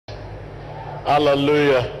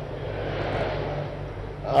Hallelujah.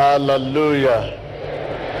 Hallelujah.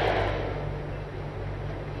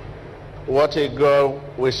 What a God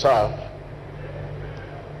we serve.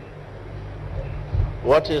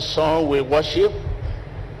 What a song we worship.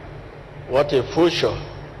 What a future.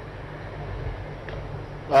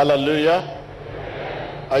 Hallelujah.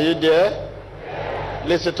 Are you there?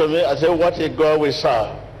 Listen to me. I say, what a God we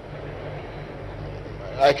serve.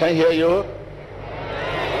 I can hear you.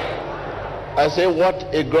 I say, what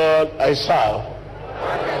a God I serve.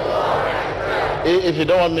 If you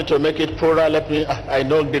don't want me to make it plural, I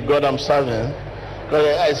know the God I'm serving.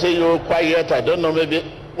 Because I say you quiet, I don't know, maybe,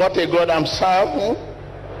 what a God I'm serving.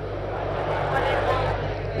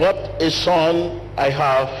 What a son I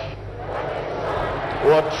have.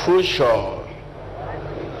 What future.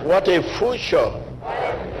 What a future.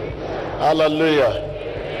 Hallelujah.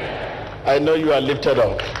 I know you are lifted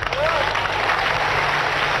up.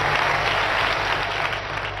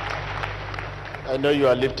 I know you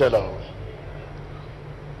are lifted up.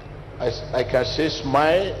 I can say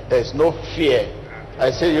smile. There's no fear. I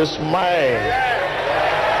say you smile.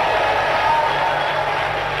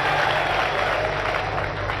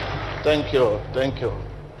 Thank you. Thank you.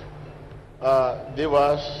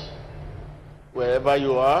 Viewers, wherever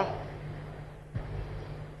you are,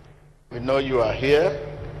 we know you are here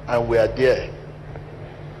and we are there.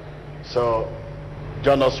 So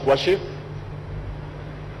join us worship.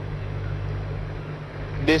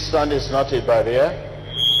 Distance is not a barrier.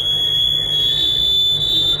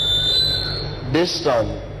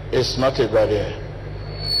 Distance is not a barrier.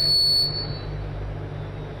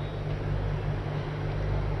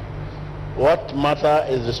 What matters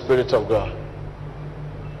is the Spirit of God.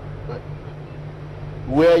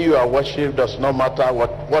 Where you are worshipped does not matter.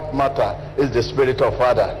 What matters is the Spirit of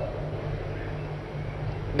Father.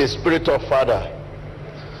 The Spirit of Father.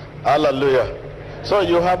 Hallelujah. So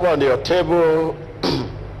you have on your table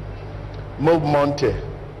Move Monte.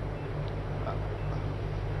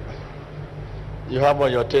 You have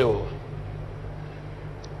on your table.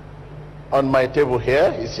 On my table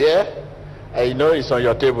here, it's here. I know it's on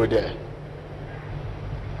your table there.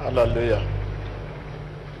 Hallelujah.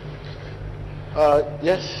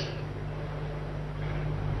 Yes.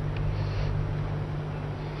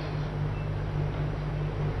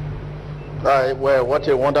 Well, what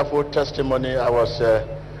a wonderful testimony. I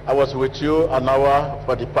was with you an hour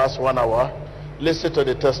for the past 1 hour. Listen to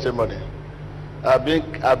the testimony. I've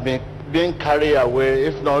been being carried away.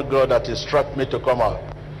 If not God that instruct me to come out,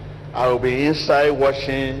 I will be inside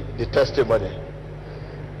watching the testimony.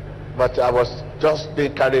 But I was just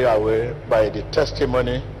being carried away by the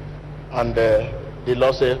testimony, and the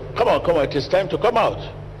Lord said, come on, it is time to come out.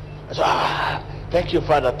 I said, thank you,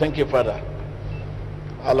 Father, thank you, Father.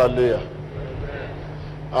 Hallelujah.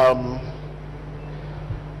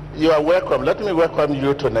 You are welcome. Let me welcome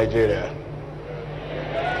you to Nigeria.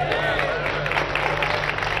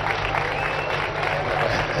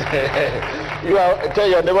 Tell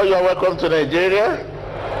your neighbor you are welcome to Nigeria.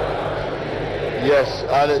 Yes,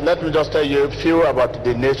 let me just tell you a few about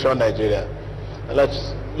the nation Nigeria.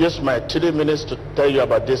 Let's use my 3 minutes to tell you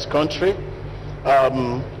about this country.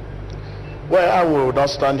 Well, I will not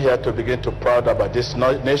stand here to begin to proud about this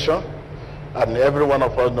nation, and every one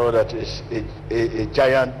of us know that it's a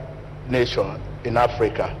giant nation in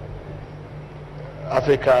Africa.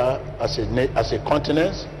 Africa as a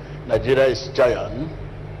continent, Nigeria is giant,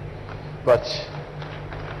 but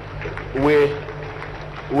we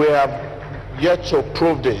have yet to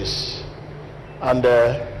prove this, and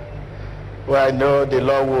well, I know the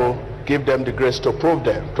Lord will give them the grace to prove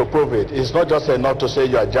it. It's not just enough to say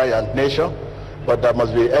you are a giant nation, but there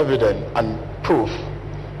must be evidence and proof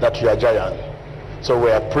that you are giant. So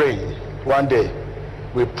we are praying one day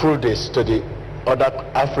we prove this to the other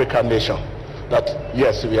African nation that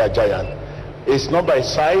yes, we are giant. It's not by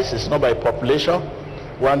size, it's not by population.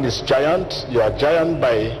 One is giant, you are giant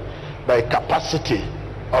by capacity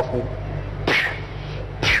of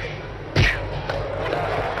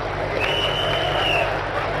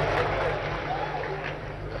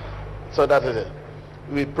so that is it.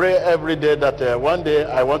 We pray every day that one day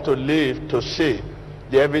I want to live to see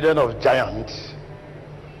the evidence of giants.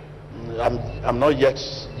 I'm not yet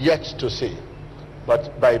to see,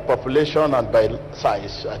 but by population and by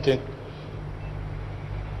size, I think.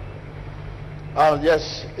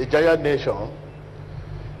 Yes, a giant nation.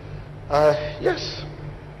 Yes,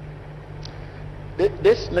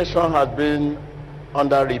 this nation has been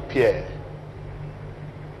under repair.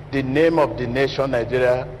 The name of the nation,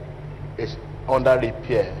 Nigeria, is under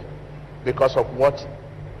repair because of what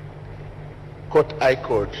Boko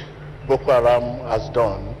Haram has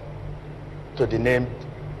done to the name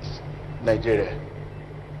Nigeria.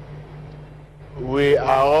 We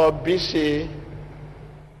are all busy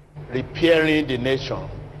repairing the nation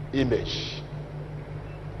image.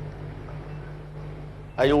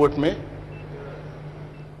 Are you with me?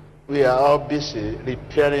 We are all busy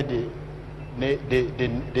repairing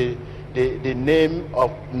the name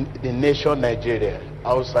of the nation Nigeria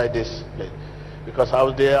outside this place. Because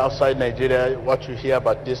out there, outside Nigeria, what you hear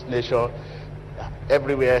about this nation,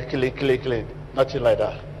 everywhere, killing, nothing like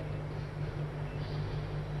that.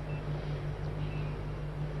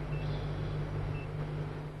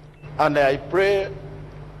 And I pray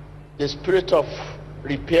the spirit of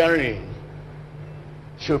repairing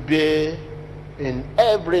should be in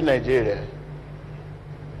every Nigeria.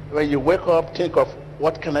 When you wake up, think of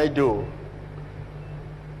what can I do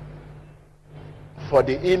for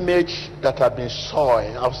the image that have been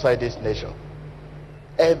soiled outside this nation.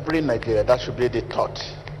 Every Nigeria, that should be the thought.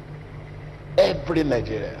 Every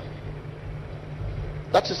Nigeria.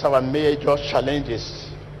 That is our major challenges.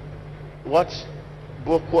 What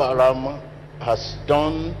Boko Haram has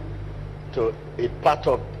done to a part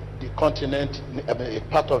of the continent, a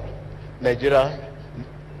part of Nigeria,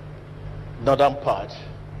 northern part,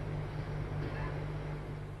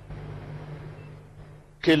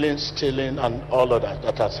 killing, stealing, and all of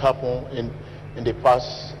that has happened in the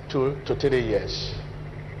past 2 to 3 years.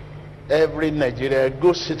 Every Nigerian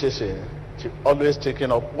good citizen should always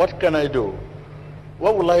thinking of what can I do?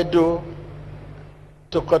 What will I do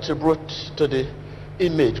to contribute to the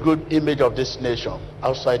image, good image of this nation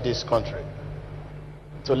outside this country?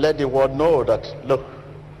 To let the world know that, look,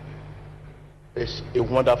 it's a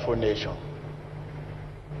wonderful nation.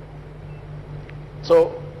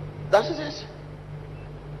 So, that is it.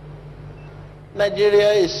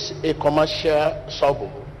 Nigeria is a commercial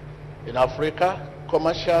suburb in Africa,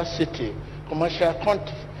 commercial city, commercial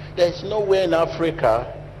country. There is nowhere in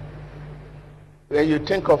Africa when you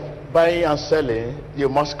think of buying and selling, you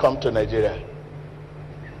must come to Nigeria.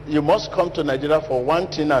 You must come to Nigeria for one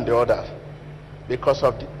thing and the other because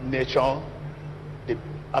of the nature.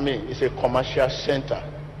 It's a commercial center.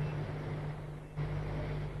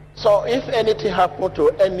 So if anything happened to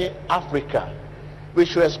any Africa, we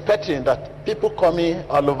should expecting that people coming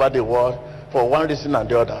all over the world for one reason and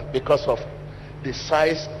the other because of the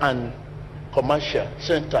size and commercial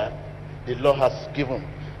center the law has given,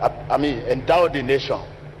 endowed the nation.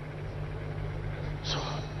 So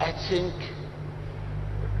I think,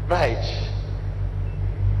 right,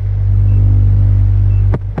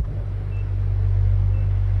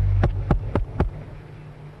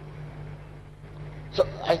 so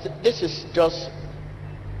I think this is just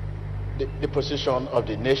the position of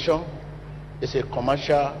the nation. Is a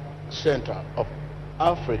commercial center of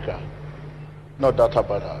Africa, no doubt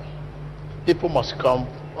about that. People must come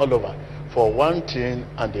all over for one thing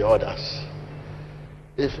and the others.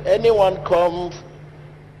 If anyone comes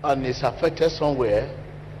and is affected somewhere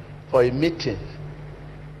for a meeting,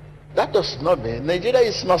 that does not mean Nigeria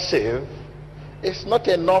is not safe. It's not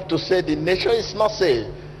enough to say the nation is not safe,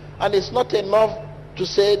 and it's not enough to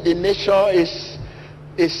say the nation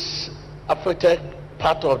is affected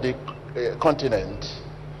part of the continent.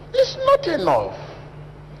 It's not enough.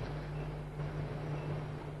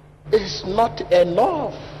 It's not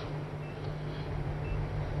enough.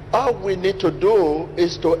 All we need to do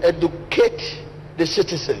is to educate the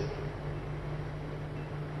citizen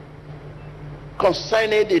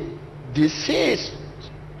concerning the disease,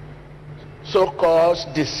 so-called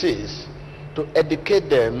disease, to educate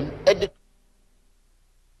them.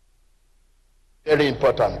 Very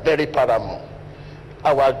important, very paramount.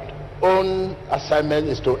 Our own assignment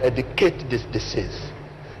is to educate this disease,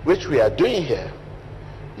 which we are doing here.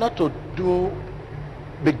 Not to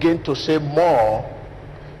begin to say more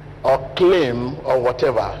or claim or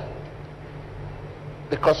whatever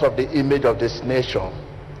because of the image of this nation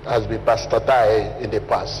has been bastardized in the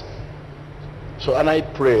past. So, and I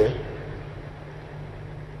pray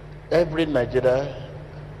every Nigerian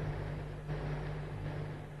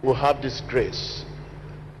will have this grace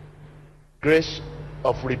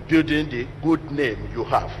of rebuilding the good name you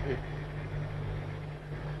have,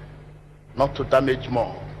 not to damage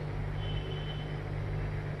more.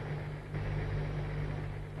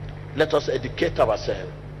 Let us educate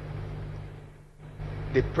ourselves.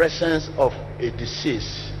 The presence of a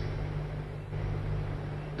disease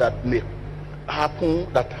that may happen,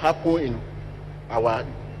 in our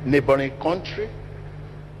neighboring country.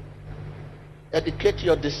 Educate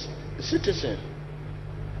your citizen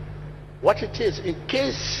what it is, in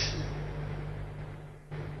case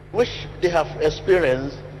which they have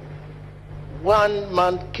experienced. One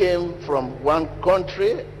man came from one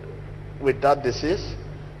country with that disease,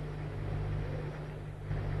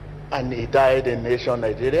 and he died in nation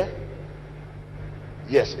Nigeria.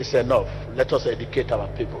 Yes, it's enough. Let us educate our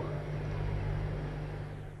people.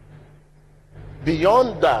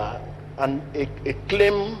 Beyond that, and a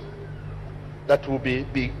claim that will be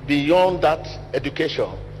beyond that education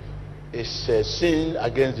is a sin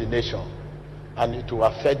against the nation, and it will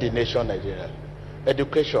affect the nation Nigeria.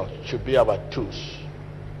 Education should be our tools.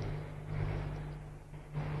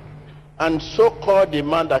 And so-called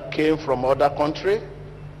demand that came from other countries,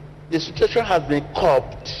 the situation has been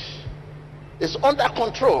curbed. It's under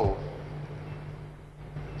control.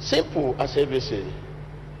 Simple as ABC.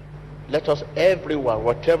 Let us, everyone,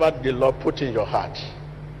 whatever the Lord put in your heart,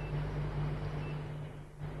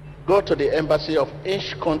 go to the embassy of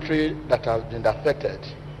each country that has been affected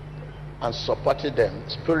and supported them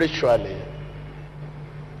spiritually,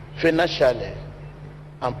 financially,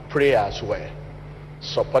 and prayer as well.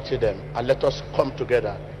 Supported them, and let us come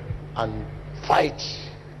together and fight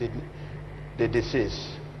the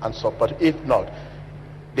disease and support. If not,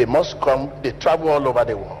 they must come, they travel all over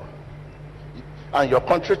the world. And your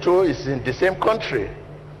country too is in the same country.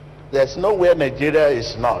 There's nowhere Nigeria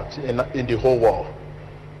is not in the whole world.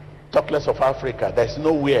 Talk less of Africa. There's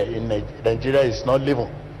nowhere in Nigeria is not living.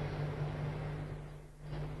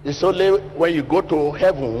 It's only when you go to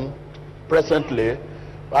heaven presently.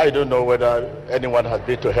 I don't know whether anyone has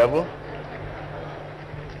been to heaven.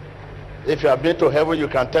 If you have been to heaven, you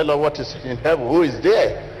can tell us what is in heaven, who is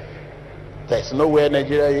there. There's nowhere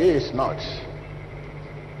Nigeria is not.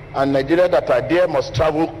 And Nigeria that are there must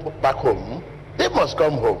travel back home. They must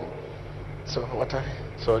come home. So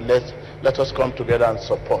let us come together and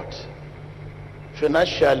support.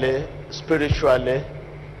 Financially, spiritually,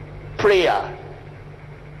 prayer,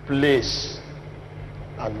 please.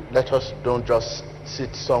 And let us don't just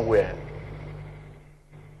sit somewhere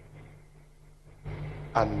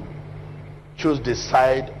and choose the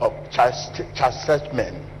side of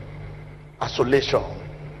chastisement, isolation.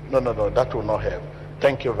 No, that will not help.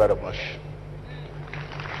 Thank you very much.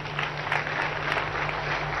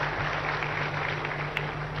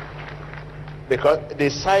 Because the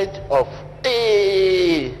side of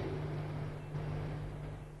A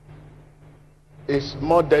is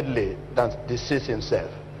more deadly than disease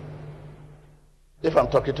itself. If I'm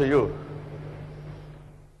talking to you,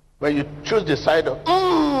 when you choose the side of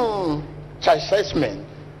chastisement,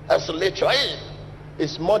 isolation,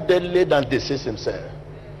 it's more deadly than disease himself.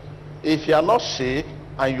 If you are not sick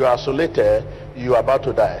and you are isolated, you are about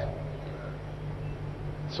to die.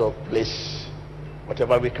 So please,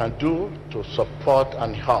 whatever we can do to support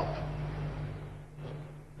and help.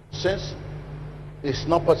 Since it's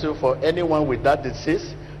not possible for anyone with that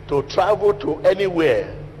disease to travel to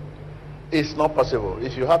anywhere, it's not possible.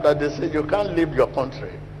 If you have that disease, you can't leave your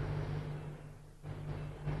country.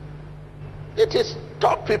 It is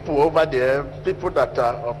top people over there, people that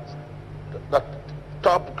are that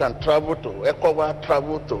top can travel to ECOWAS,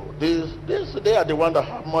 travel to this. They are the ones that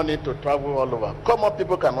have money to travel all over. Common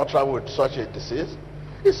people cannot travel with such a disease.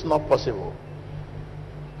 It's not possible.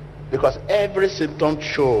 Because every symptom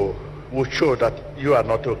will show that you are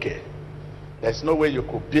not okay. There's no way you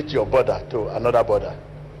could beat your border to another border.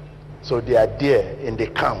 So they are there in the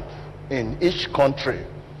camp, in each country.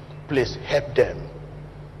 Please help them.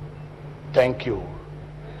 Thank you.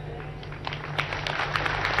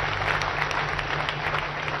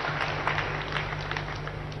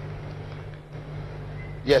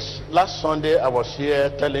 Yes, last Sunday I was here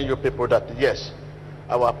telling you people that yes,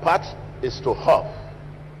 our part is to help.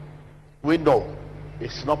 We know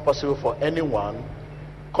it's not possible for anyone,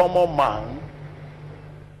 common man,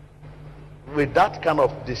 with that kind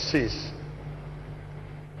of disease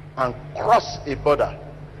and cross a border,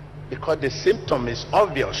 because the symptom is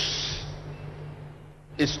obvious.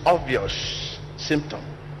 It's obvious symptom.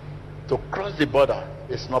 To cross the border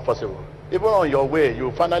is not possible. Even on your way,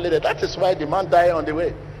 you finally, that is why the man died on the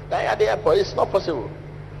way. Die at the airport, it's not possible.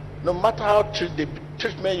 No matter how the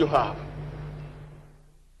treatment you have.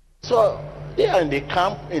 So they are in the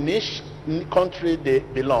camp, in each country they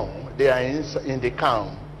belong. They are in the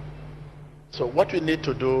camp. So what we need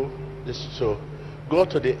to do is to go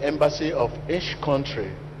to the embassy of each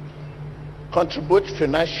country, contribute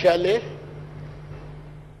financially,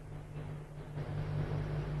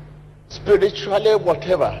 spiritually,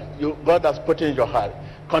 whatever God has put in your heart,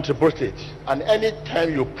 contribute it. And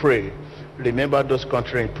anytime you pray, remember those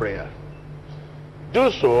countries in prayer.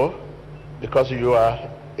 Do so because you are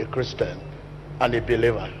a Christian and a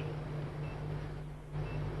believer.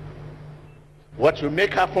 What you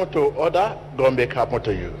make happen to others, God make happen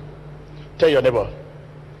to you. Tell your neighbor,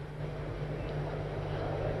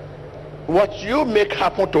 What you make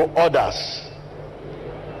happen to others,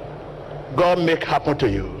 God make happen to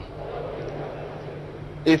you.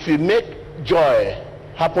 If you make joy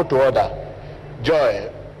happen to others, joy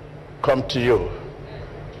come to you.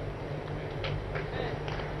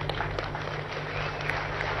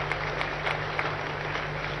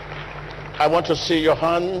 I want to see your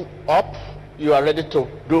hand up. You are ready to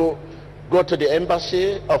go to the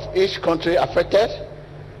embassy of each country affected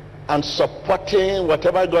and supporting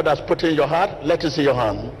whatever God has put in your heart. Let us see your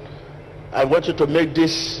hand. I want you to make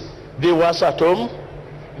this viewers at home.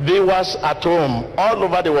 Viewers at home all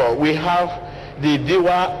over the world. We have the viewer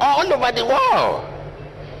all over the world.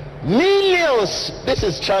 Millions. This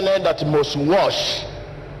is channel that most watch.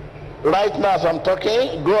 Right now as I'm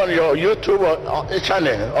talking, go on your YouTube or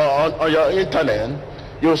channel or on your internet.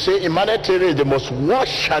 You'll see Emmanuel TV is the most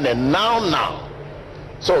watched channel now.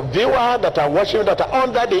 So viewers that are watching, that are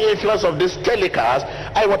under the influence of this telecast,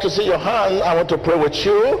 I want to see your hand. I want to pray with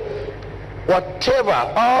you. Whatever,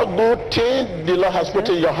 all good things the Lord has put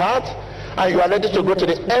in your heart, and you are ready to go to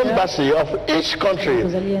the embassy of each country,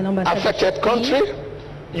 affected country.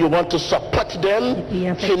 You want to support them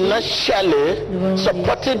financially,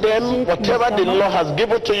 supporting them, whatever the Lord has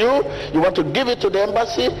given to you, you want to give it to the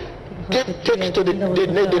embassy, take it to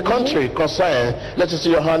the country concerned. Let us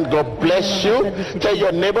see your hand. God bless you. Tell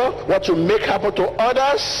your neighbor what you make happen to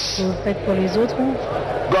others,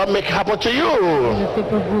 God make happen to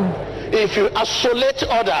you. If you isolate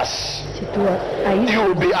others, you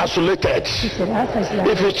will be isolated.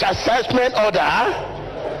 If you chastisement others,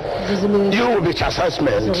 you will be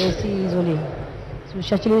chastisement. Si vous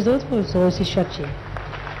châtiez les autres, vous serez aussi châtiés.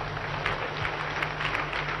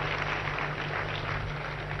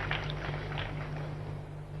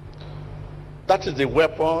 That is the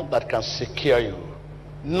weapon that can secure you.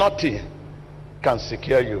 Nothing can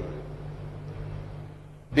secure you.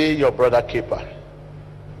 Be your brother keeper.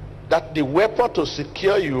 That the weapon to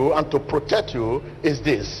secure you and to protect you is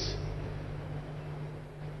this.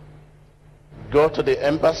 Go to the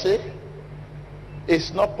embassy.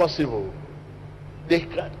 It's not possible.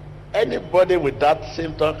 Anybody with that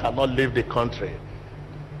symptom cannot leave the country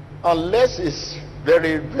unless it's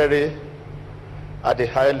very, very at the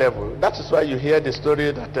high level. That is why you hear the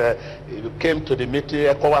story that you came to the meeting,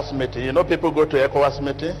 ECOWAS meeting. You know, people go to ECOWAS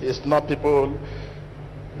meeting. It's not people.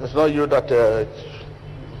 It's not you that.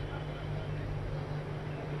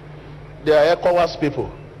 They are ECOWAS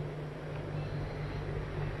people.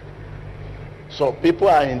 So people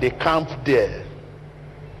are in the camp there.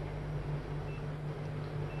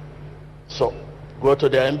 So go to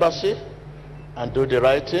the embassy and do the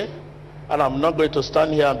right thing. And I'm not going to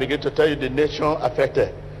stand here and begin to tell you the nation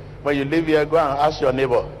affected. When you leave here, go and ask your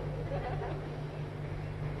neighbor.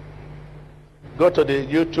 Go to the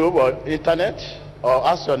YouTube or internet or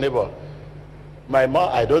ask your neighbor. My mom,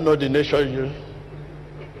 I don't know the nation you.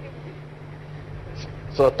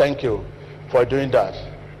 So thank you for doing that.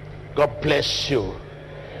 God bless you.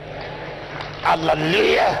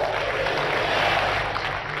 Hallelujah.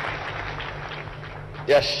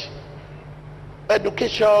 Yes.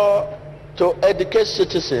 Education, to educate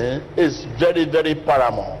citizens is very, very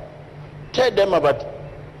paramount. Tell them about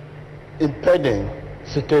impending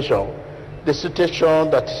situation, the situation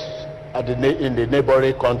that in the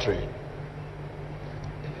neighboring country.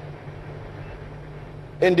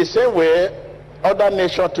 In the same way, other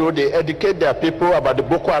nations too, they educate their people about the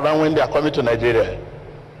Boko Haram when they are coming to Nigeria.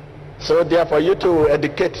 So therefore, you to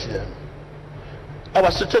educate them. Our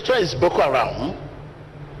situation is Boko Haram.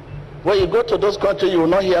 When you go to those countries, you will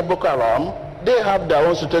not hear Boko Haram. They have their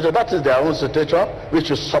own situation. That is their own situation. We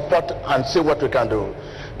should support and see what we can do.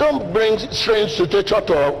 Don't bring strange situation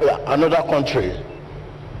to another country.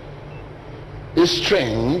 It's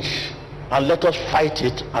strange, and let us fight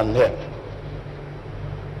it and help.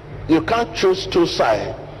 You can't choose two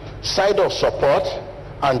sides. Side of support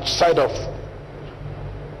and side of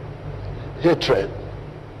hatred.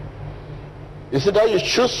 Is it that you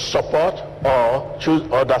choose support or choose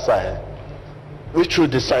other side? We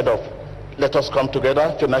should decide of, let us come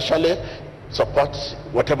together financially, support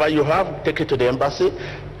whatever you have, take it to the embassy,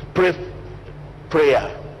 pray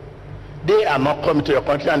prayer. They are not coming to your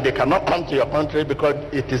country, and they cannot come to your country because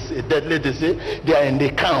it is a deadly disease. They are in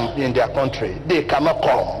the camp in their country. They cannot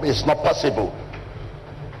come. It's not possible.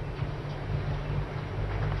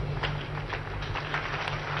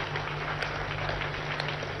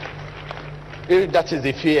 If that is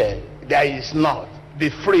the fear, there is not. Be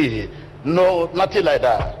free. No, nothing like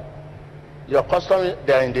that. Your customers,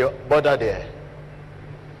 they are in the border there.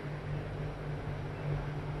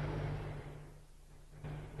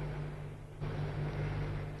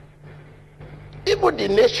 Even the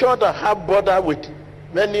nation that have border with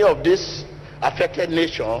many of these affected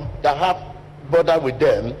nations that have border with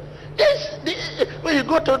them, when you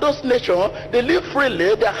go to those nations, they live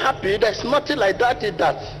freely, they're happy. There's nothing like that in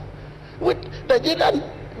that. With Nigeria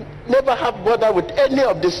never have border with any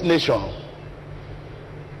of these nations.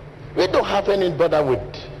 We don't have any border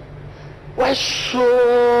with. Why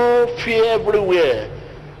so fear everywhere?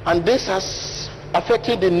 And this has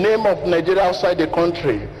affected the name of Nigeria outside the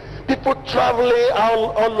country. People traveling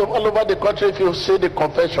all over the country. If you see the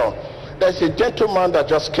confession, there's a gentleman that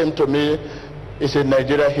just came to me. He's in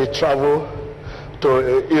Nigeria. He traveled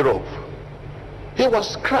to Europe. He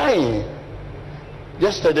was crying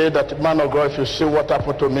yesterday. That man of God, if you see what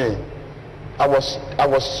happened to me, I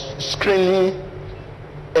was screaming,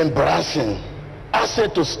 embarrassing,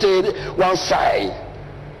 asking to stay one side.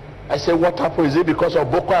 I said, what happened? Is it because of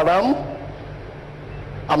Boko Haram?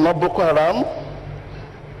 I'm not Boko Haram.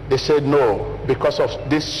 They said no, because of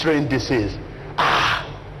this strange disease.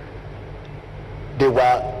 There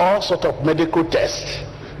were all sorts of medical tests,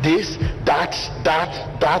 this, that,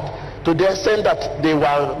 to the extent that they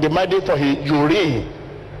were demanding for his urine.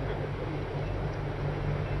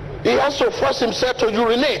 He has to force himself to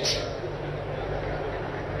urinate.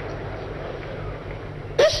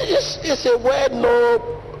 It's a well-known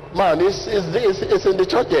man. It's in the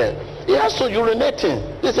church there. He has to urinate him.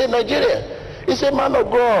 He's in Nigeria. He's a man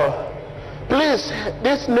of God. Please,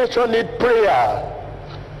 this nation needs prayer.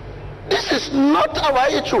 This is not our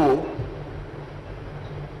issue.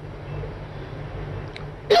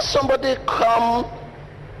 If somebody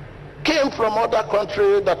came from other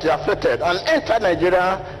country that is affected and enter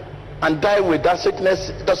Nigeria and die with that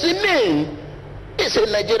sickness, does it mean it's a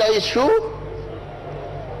Nigeria issue?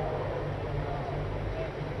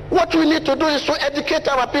 What we need to do is to educate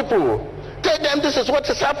our people. Tell them this is what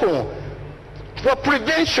is happening for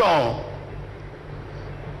prevention.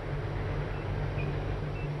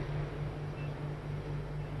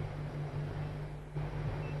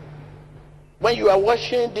 When you are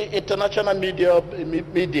watching the international media,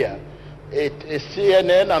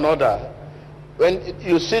 CNN and other, when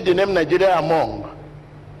you see the name Nigeria among,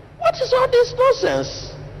 what is all this nonsense?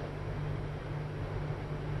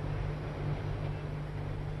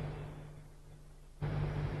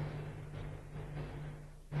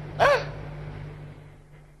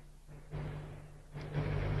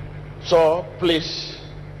 So please,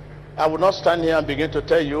 I will not stand here and begin to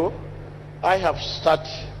tell you. I have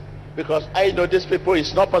started, because I know these people,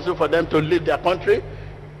 it's not possible for them to leave their country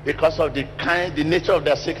because of the nature of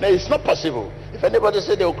their sickness. It's not possible. If anybody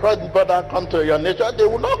say they will cross the border, come to your nature, they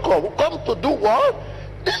will not come. Come to do what?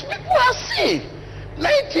 These people are sick.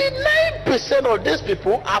 99% of these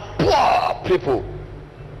people are poor people.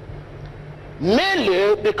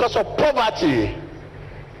 Mainly because of poverty.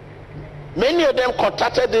 Many of them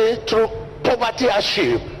contracted it through poverty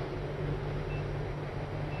hardship.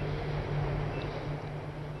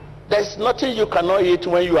 There's nothing you cannot eat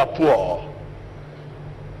when you are poor.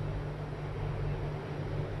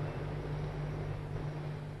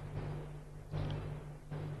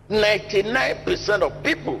 %99% of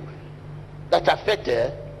people that are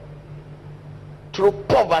affected through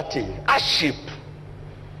poverty, hardship,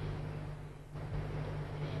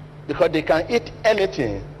 because they can eat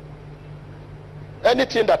anything.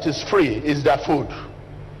 Anything that is free is their food.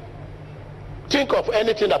 Think of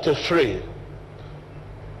anything that is free.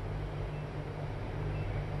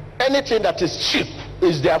 Anything that is cheap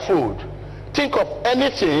is their food. Think of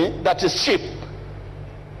anything that is cheap.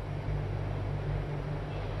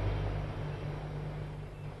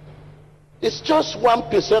 It's just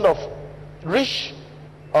 1% of rich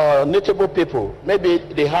notable people. Maybe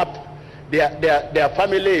they have their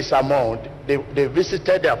family is among. They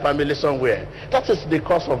visited their family somewhere. That is the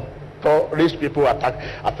cause of for rich people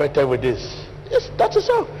affected with this. Yes, that is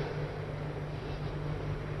all.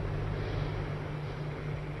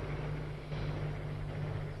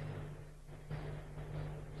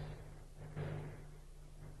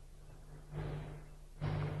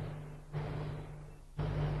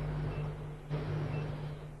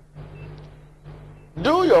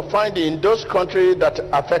 Do you find in those countries that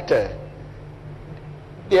are affected,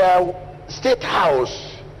 their state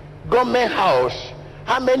house, government house,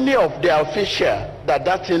 how many of their officials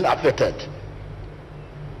that thing affected?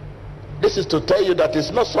 This is to tell you that it's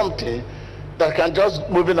not something that can just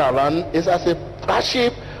moving around. It's as a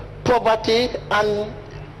hardship, poverty, and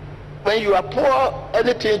when you are poor,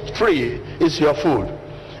 anything free is your food.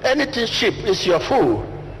 Anything cheap is your food.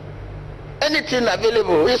 Anything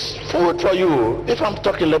available is food for you. If I'm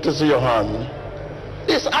talking, let us see your hand.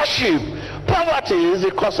 It's hardship. Poverty is the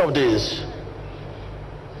cause of this.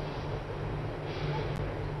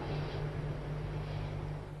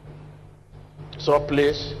 So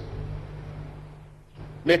please,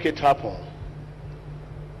 make it happen.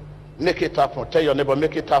 Make it happen. Tell your neighbor,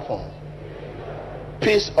 make it happen.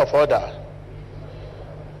 Peace of order.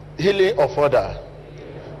 Healing of order.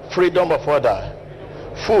 Freedom of order.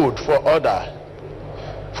 Food for order.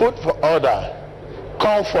 Food for order.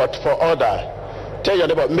 Comfort for order. Tell your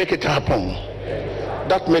neighbor, make it happen.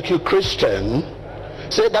 That make you Christian.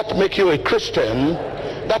 Say that make you a Christian.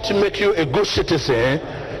 That make you a good citizen.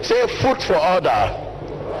 Say food for order.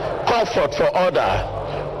 Comfort for order.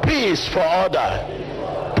 Peace for order.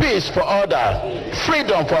 Peace for order.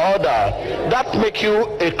 Freedom for order. That make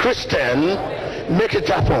you a Christian. Make it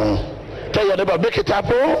happen. Tell your neighbor, make it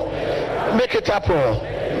happen. Make it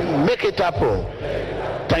happen. Make it happen.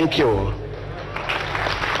 Thank you.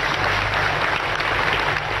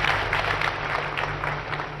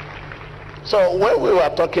 So when we were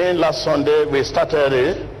talking last Sunday, we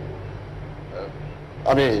started,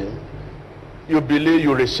 you believe,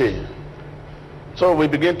 you receive. So we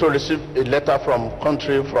begin to receive a letter from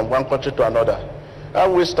one country to another.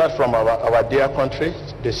 And we start from our dear country,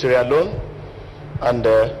 the Sierra Leone, and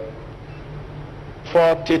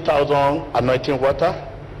 40,000 anointing water,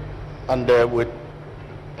 and we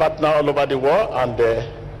partner all over the world, and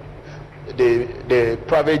the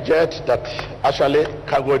private jet that actually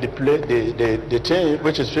cargo the plane, the thing,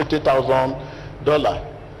 which is $50,000,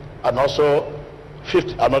 and also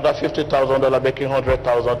another $50,000 making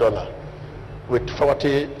 $100,000 with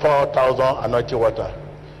 44,000 anointing water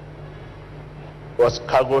was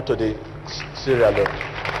cargo to the Sierra Leone.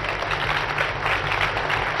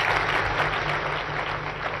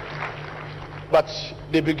 But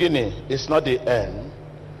the beginning is not the end.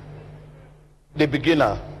 The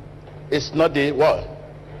beginner is not the what.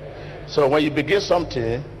 So when you begin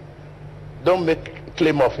something, don't make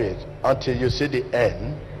claim of it until you see the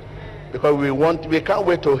end, because we can't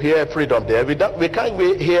wait to hear freedom there. We can't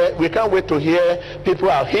wait to hear people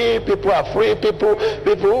are healed, people are free, people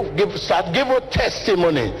start give a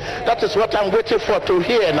testimony. That is what I'm waiting for to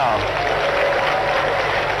hear now.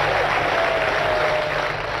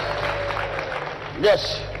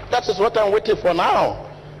 Yes, that is what I'm waiting for now.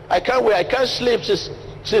 I can't wait. I can't sleep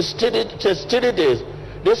since 30 days.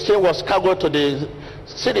 This thing was cargo to the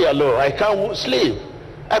city alone. I can't sleep.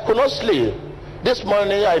 I could not sleep. This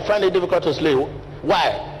morning I find it difficult to sleep.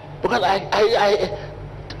 Why? Because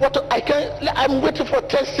I'm waiting for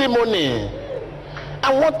testimony.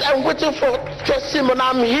 I'm waiting for testimony.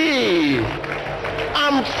 I'm healed.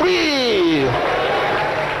 I'm free.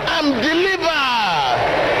 I'm delivered.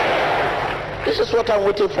 This is what I'm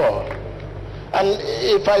waiting for. And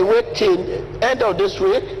if I wait till end of this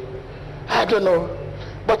week, I don't know.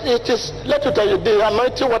 But it is, let me tell you, the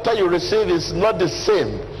anointing water you receive is not the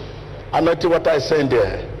same anointing water I send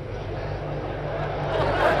there.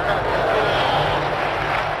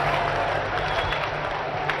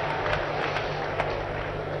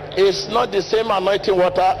 It's not the same anointing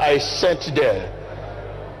water I sent there.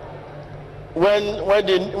 When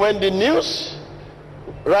the news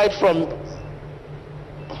right from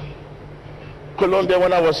Colombia,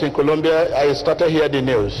 when I was in Colombia, I started hearing the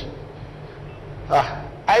news.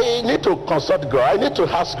 I need to consult God. I need to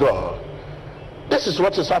ask God. This is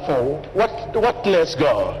what is happening. What next,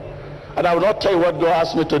 God? And I will not tell you what God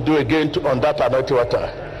asked me to do again on that anointing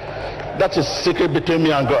water. That is secret between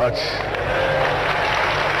me and God.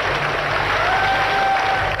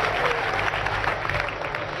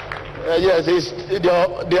 Yes,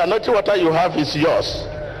 the anointing water you have is yours.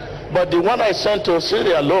 But the one I sent to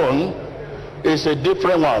Sierra Leone is a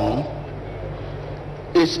different one.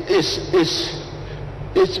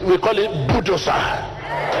 We call it bulldozer.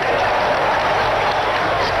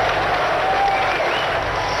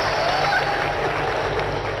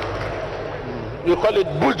 We call it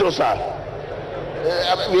bulldozer.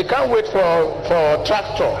 We can't wait for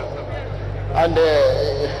tractor. And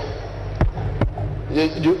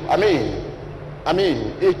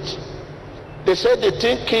they say the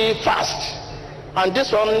thing kill fast, and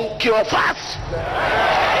this one cure fast.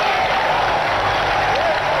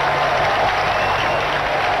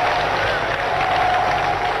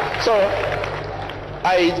 So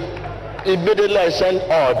I immediately sent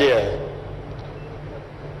all there.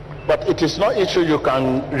 But it is not issue you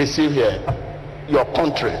can receive here, your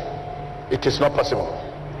country. It is not possible,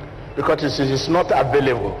 because it is not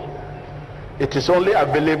available. It is only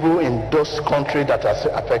available in those countries that are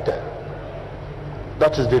affected.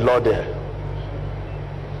 That is the law there.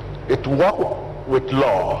 It works with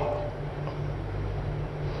law.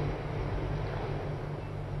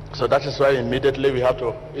 So that is why immediately we have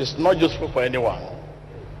to, it's not useful for anyone,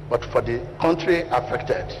 but for the country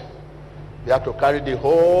affected. We have to carry the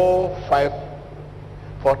whole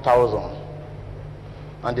 4,000.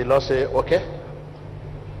 And the Lord said, okay.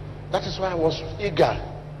 That is why I was eager.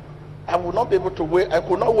 I would not be able to wait. I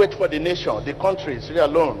could not wait for the nation, the country, Syria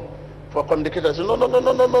alone, for communicators. No,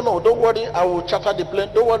 don't worry, I will charter the plane.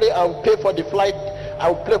 Don't worry, I will pay for the flight. I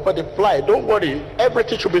will pay for the flight. Don't worry,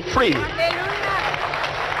 everything should be free.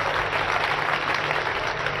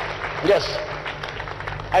 Yes.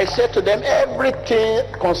 I said to them, everything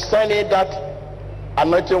concerning that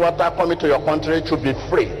anointing water coming to your country should be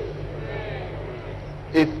free.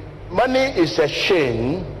 If money is a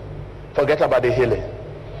shame, forget about the healing.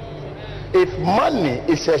 If money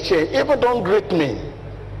is a shame, even don't greet me,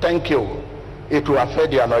 thank you, it will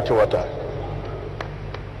affect the anointing water.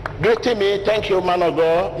 Greeting me, thank you, man of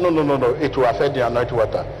God, no, it will affect the anointing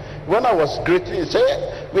water. When I was greeting,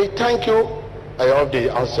 say, we thank you, I have the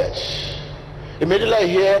answers. Immediately I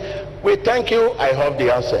hear, we thank you, I have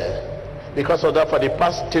the answer. Because of that, for the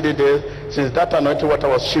past 3 days, since that anointing water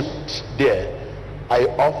was shipped there, I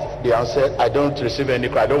off the answer. I don't receive any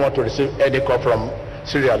call. I don't want to receive any call from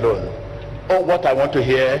Syria alone. Oh, what I want to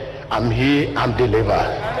hear, I'm here, I'm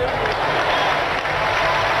delivered.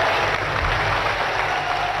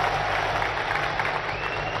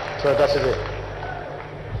 So that's it.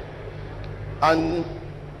 And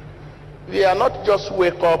we are not just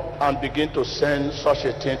wake up and begin to send such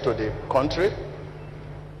a thing to the country.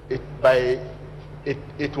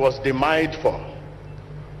 It was denied for.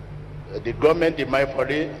 The government denied for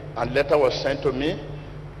it, and letter was sent to me.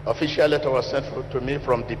 Official letter was sent to me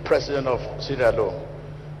from the president of Sierra Leone,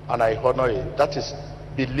 and I honor it. That is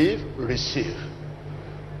believe, receive.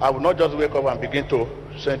 I will not just wake up and begin to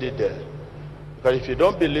send it there, because if you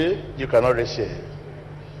don't believe, you cannot receive.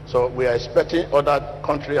 So we are expecting other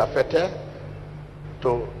countries affected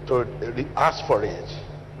to ask for it.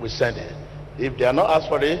 We send it. If they are not asked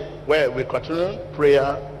for it, well, we continue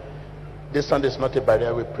prayer. This Sunday is not a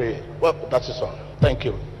barrier, we pray. Well, that is all. Thank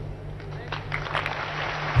you.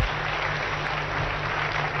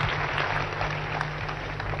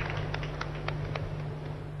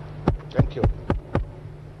 Thank you.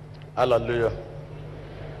 Hallelujah.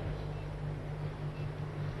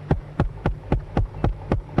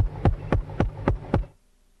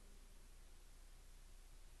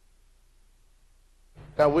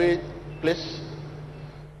 Can we please,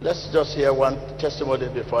 let's just hear one testimony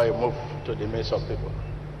before I move to the midst of people.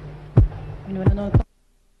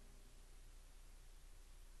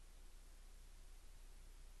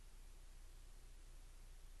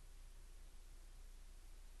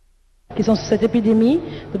 Qui sont sur cette épidémie,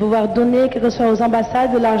 de pouvoir donner, quel que soit aux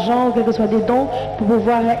ambassades, de l'argent, quel que soit des dons, pour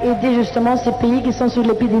pouvoir aider justement ces pays qui sont sous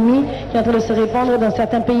l'épidémie, qui est en train de se répandre dans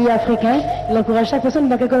certains pays africains. Il encourage chaque personne,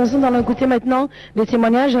 dans quelques instants, dans l'écouter maintenant, les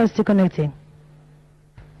témoignages, restez connectés.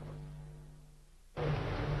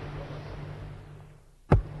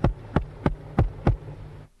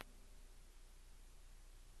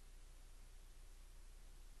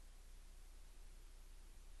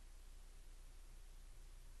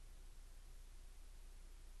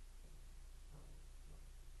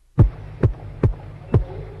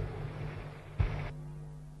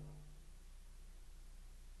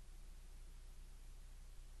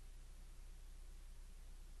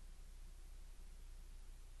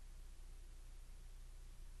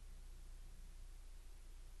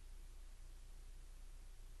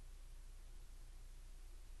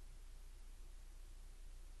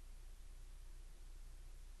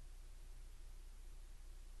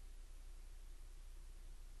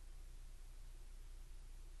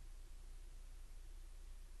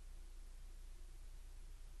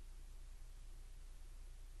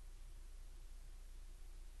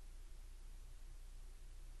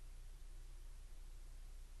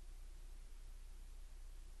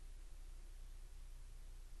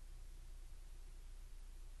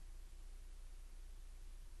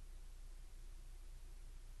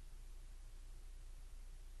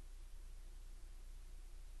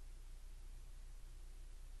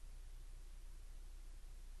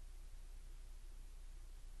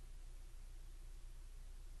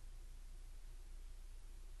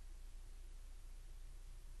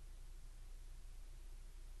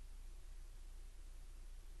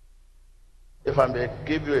 If I may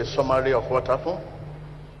give you a summary of what happened,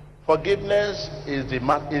 forgiveness is the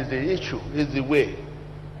issue, is the way.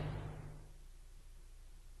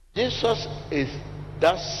 Jesus is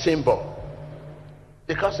that symbol,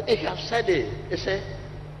 because he has said it. He said,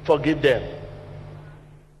 forgive them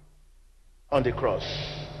on the cross.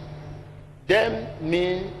 Them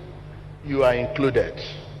mean you are included.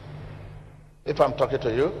 If I'm talking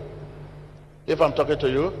to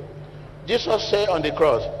you, Jesus said on the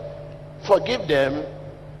cross, forgive them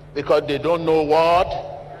because they don't know what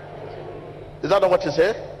Is that not what he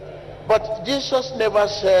said? But Jesus never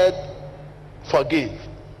said forgive.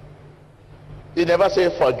 He never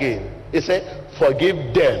said forgive. He said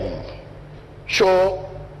forgive them. So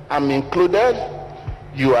I'm included,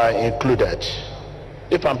 you are included.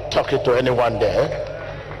 If I'm talking to anyone there,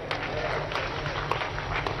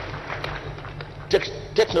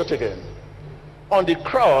 take note again. On the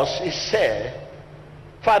cross, he said,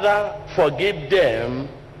 Father, forgive them.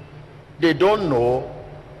 They don't know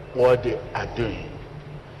what they are doing.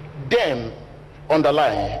 Them,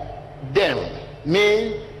 underline, them,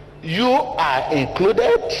 mean you are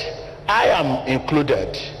included, I am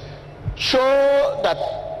included. So that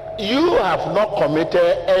you have not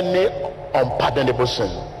committed any unpardonable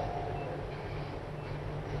sin.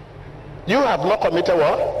 You have not committed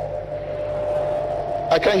what?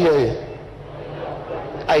 I can't hear you.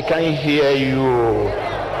 I can't hear you.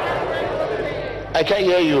 I can't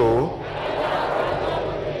hear you.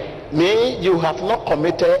 Me, you have not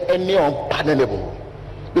committed any unpardonable.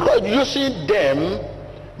 Because using them,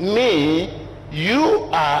 me, you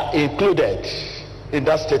are included in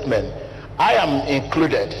that statement. I am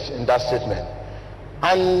included in that statement.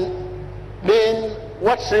 And then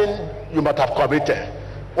what sin you might have committed?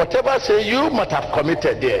 Whatever sin you might have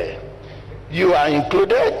committed there, you are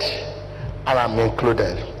included and I'm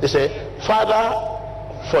included. They say, Father,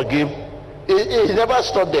 forgive. He never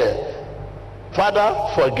stopped there. Father,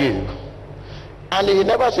 forgive. And he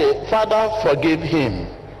never said, Father, forgive him.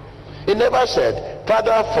 He never said,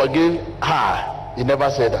 Father, forgive her. He never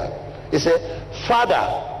said that. He said,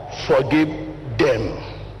 Father, forgive them.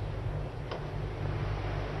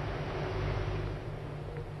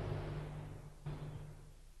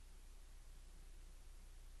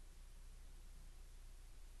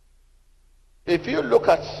 If you look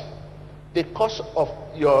at the cause of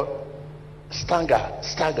your stagnant,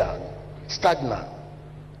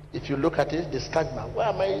 if you look at it, the stagnant, why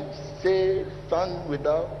am I say stand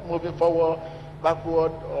without moving forward,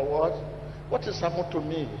 backward, or what? What is happening to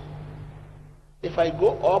me? If I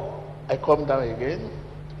go up, I come down again.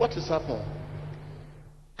 What is happening?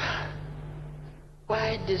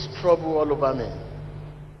 Why this trouble all over me?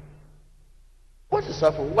 What is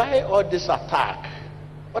happening? Why all this attack?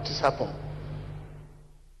 What is happening?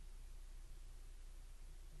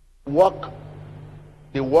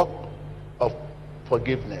 The work of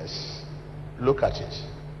forgiveness. Look at it.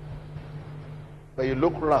 When you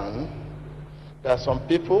look around, there are some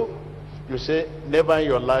people, you say, never in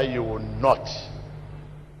your life you will not.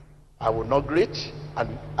 I will not greet,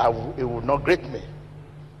 and it will not greet me.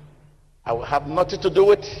 I will have nothing to do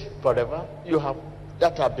with forever. You have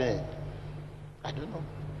that have been. I don't know.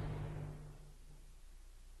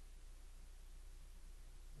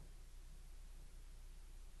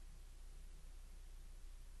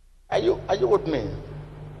 Are you with me?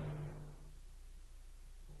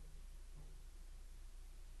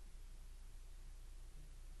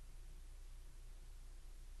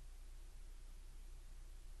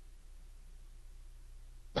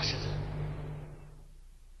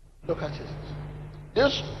 Look at it.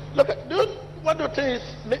 What do you think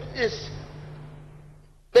is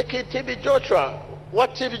making TB Joshua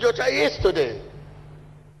what TB Joshua is today?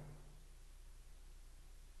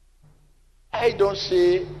 I don't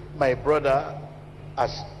see my brother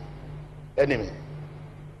as enemy.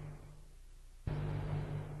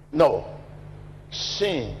 No.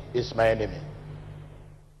 Sin is my enemy.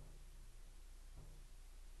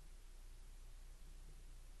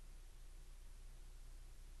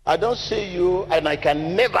 I don't see you, and I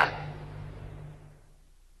can never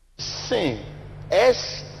sin.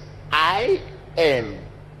 S-I-N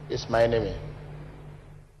is my enemy.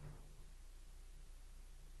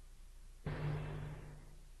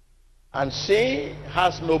 And sin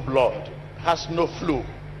has no blood, has no flu.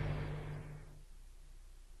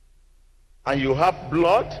 And you have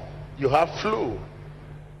blood, you have flu.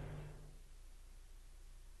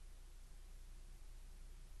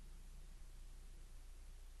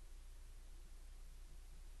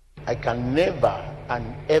 I can never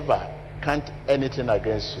and ever count anything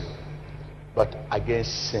against you, but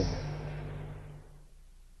against sin.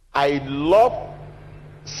 I love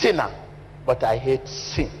sinner, but I hate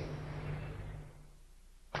sin.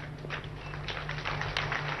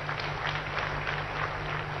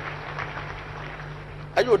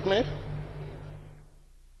 Are you with me?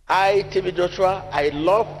 I, TB Joshua, I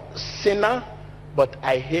love sinner, but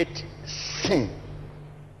I hate sin.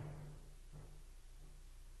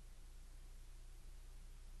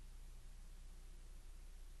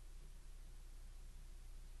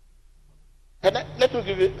 Let me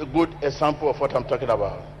give you a good example of what I'm talking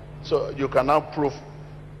about, so you can now prove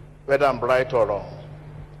whether I'm right or wrong.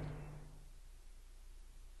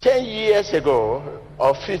 10 years ago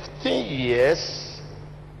or 15 years,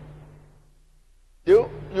 you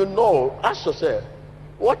know, ask yourself,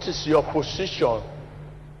 what is your position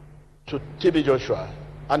to TB Joshua?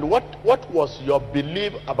 And what was your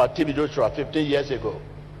belief about TB Joshua 15 years ago?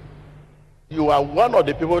 You are one of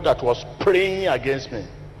the people that was praying against me.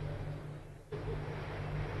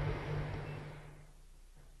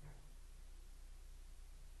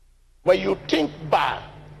 When you think back,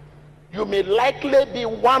 you may likely be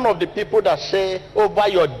one of the people that say, over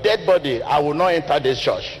your dead body, I will not enter this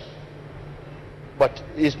church. But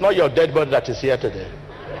it's not your dead body that is here today.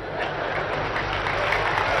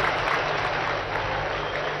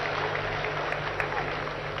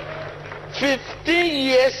 "15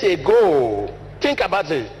 years ago," think about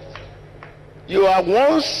it. You are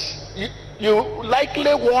you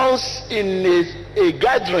likely once in a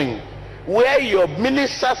gathering where your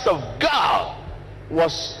ministers of God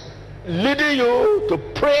was leading you to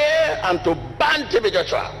pray and to ban TB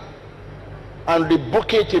Joshua and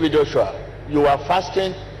rebuking TB Joshua. You are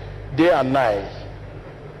fasting day and night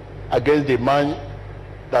against the man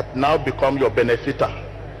that now become your benefactor.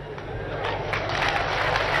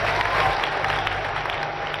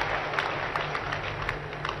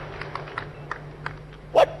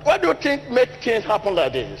 What do you think made things happen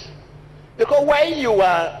like this? Because while you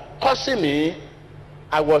were cursing me,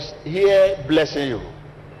 I was here blessing you.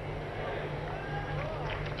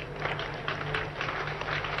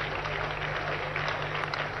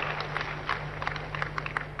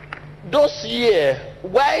 Those years,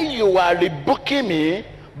 while you were rebuking me,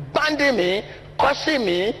 banding me, cursing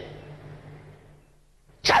me,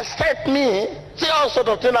 chastising me, say all sorts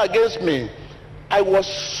of things against me, I was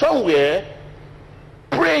somewhere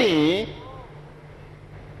praying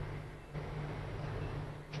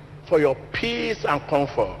for your peace and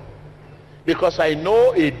comfort, because I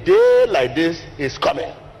know a day like this is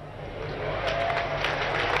coming.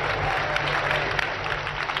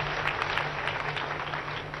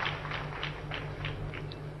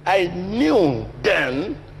 I knew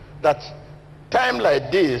then that time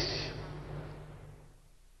like this,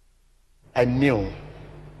 I knew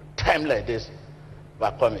time like this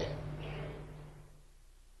was coming.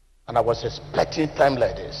 And I was expecting time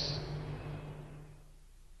like this.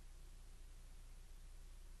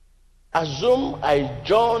 Assume I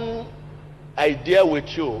join idea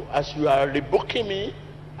with you as you are rebuking me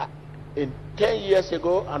in 10 years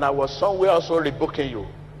ago, and I was somewhere also rebuking you.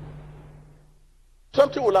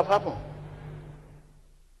 Something will have happened.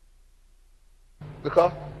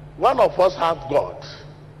 Because one of us has God,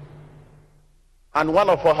 and one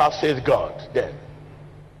of us has faith God. Then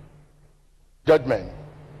judgment.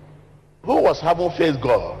 Who was having faith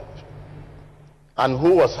God and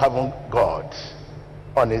who was having God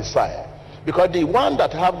on his side? Because the one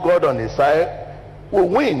that have God on his side will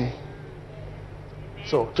win.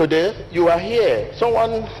 So today you are here,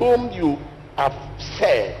 someone whom you have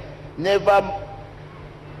said, never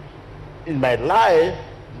in my life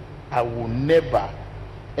I will never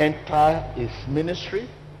enter his ministry,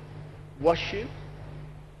 worship,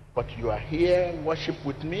 but you are here worship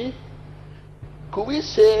with me. Could we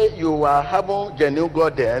say you are having genuine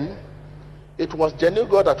God then? It was genuine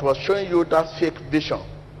God that was showing you that fake vision.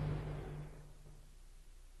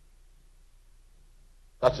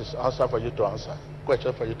 That is answer for you to answer.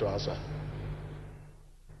 Question for you to answer.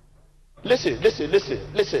 Listen.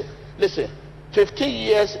 15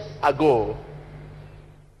 years ago,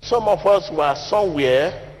 some of us were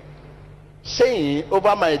somewhere saying,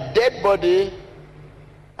 over my dead body,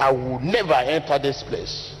 I will never enter this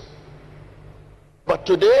place. But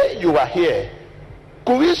today you are here.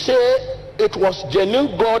 Could we say it was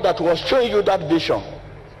genuine God that was showing you that vision?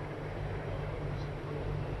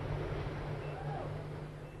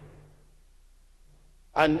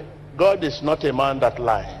 And God is not a man that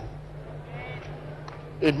lies.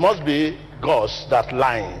 It must be God that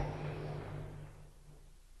lying.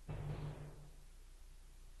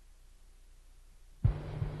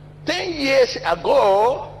 Ten years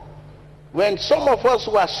ago, when some of us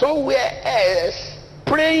were somewhere else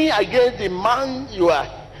praying against the man you are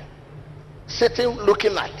sitting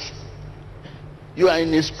looking at, you are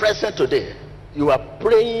in his presence today. You are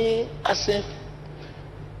praying as if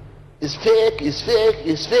it's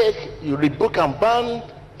fake. You rebuke and ban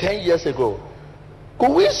 10 years ago.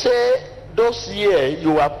 Could we say those years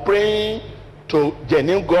you are praying to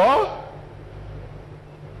genuine God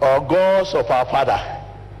or gods of our father?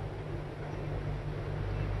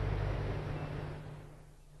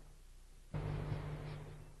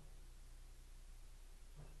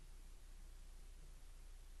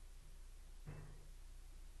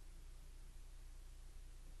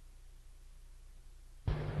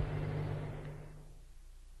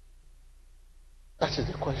 That is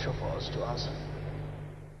the question for us to answer.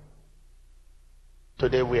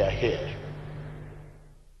 Today we are here.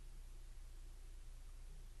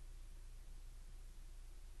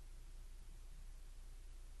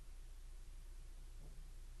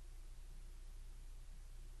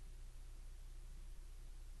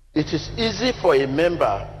 It is easy for a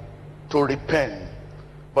member to repent,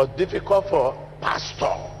 but difficult for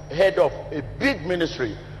pastor, head of a big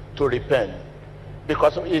ministry, to repent.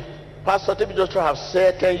 Because if Pastor T.B. Joshua have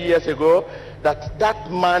said 10 years ago that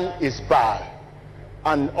that man is bad,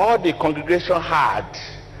 and all the congregation heard,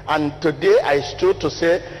 and today I stood to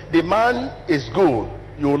say the man is good,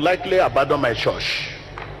 you will likely abandon my church.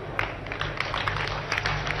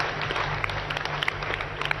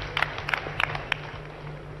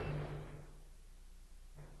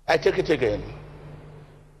 I take it again.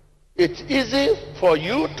 It's easy for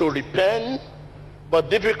you to repent, but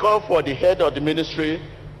difficult for the head of the ministry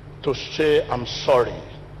to say, I'm sorry.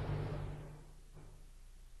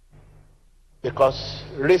 Because,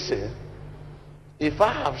 listen, if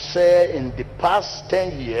I have said in the past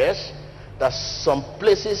 10 years that some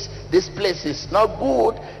places, this place is not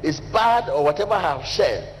good, it's bad, or whatever I have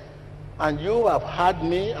said, and you have heard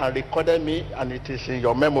me and recorded me, and it is in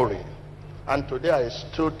your memory, and today I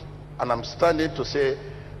stood and I'm standing to say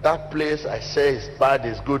that place I say is bad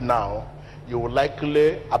is good now, you will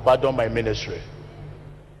likely abandon my ministry.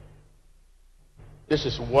 This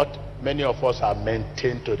is what many of us are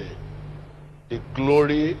maintained today. The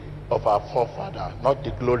glory of our forefather, not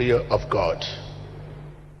the glory of God.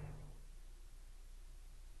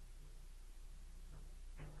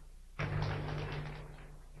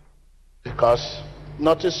 Because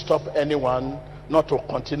nothing stops anyone not to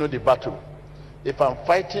continue the battle. If I'm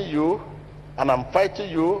fighting you, and I'm fighting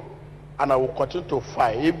you, and I will continue to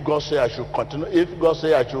fight. If God say I should continue, if God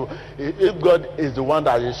say I should, if God is the one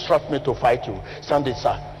that instructs me to fight you, stand it,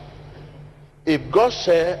 sir. If God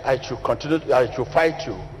say I should continue, I should fight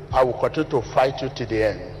you, I will continue to fight you to the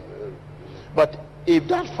end. But if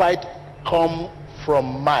that fight come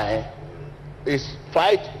from mine, is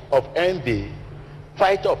fight of envy,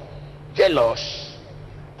 fight of jealous,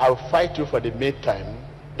 I'll fight you for the meantime.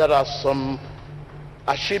 There are some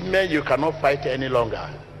achievements you cannot fight any longer.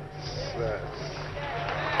 Yes.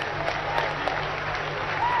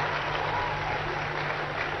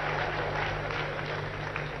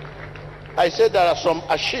 I said there are some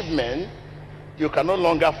achievements you can no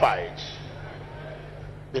longer fight,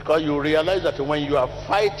 because you realize that when you are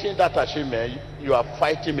fighting that achievement, you are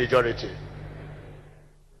fighting majority.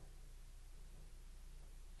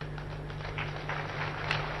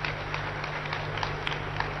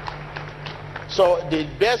 So the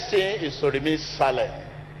best thing is to remain silent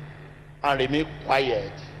and remain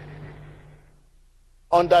quiet.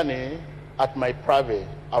 Underneath, at my private,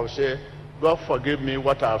 I will say, God forgive me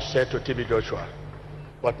what I have said to T.B. Joshua,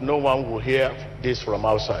 but no one will hear this from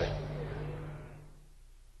outside.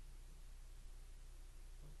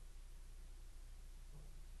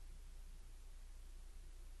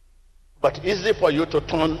 But easy for you to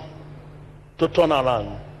turn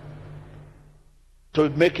around, to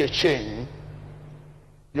make a change.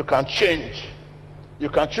 You can change. You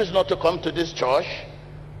can choose not to come to this church.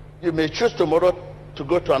 You may choose tomorrow to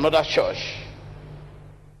go to another church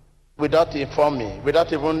without informing me,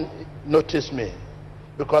 without even notice me,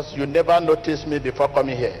 because you never noticed me before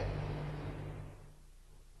coming here.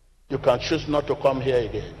 You can choose not to come here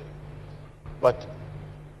again. But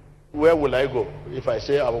where will I go if I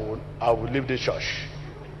say I will leave the church?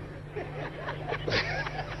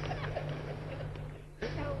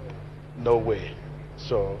 No way.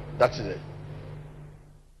 So that's it.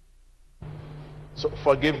 So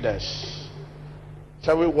forgiveness.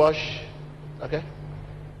 Shall we wash? Okay.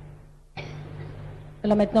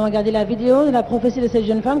 Alors maintenant, regardez la vidéo de la prophétie de cette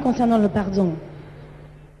jeune femme concernant le pardon.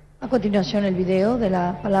 A continuación el video de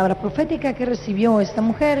la palabra profética que recibió esta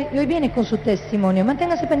mujer y hoy viene con su testimonio.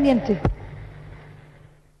 Manténgase pendiente.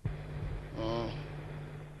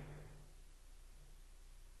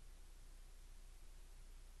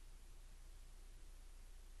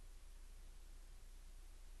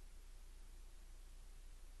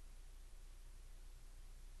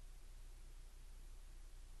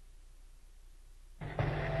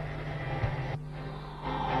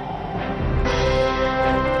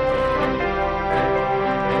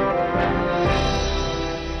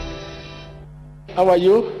 How are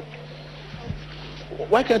you?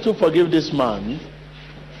 Why can't you forgive this man?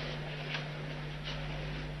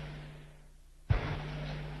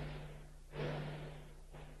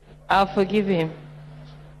 I'll forgive him.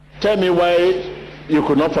 Tell me why you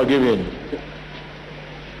could not forgive him.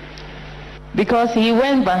 Because he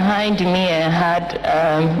went behind me and had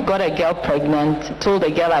got a girl pregnant, told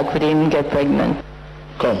the girl I couldn't get pregnant.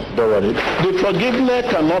 Come, don't worry. The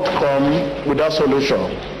forgiveness cannot come without solution.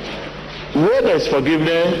 Where there is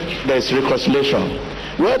forgiveness, there is reconciliation.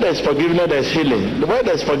 Where there is forgiveness, there is healing. Where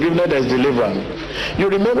there is forgiveness, there is deliverance. You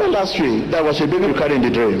remember last week, there was a baby you carried in the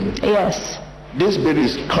dream. Yes. This baby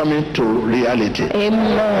is coming to reality.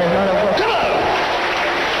 Amen. Come on!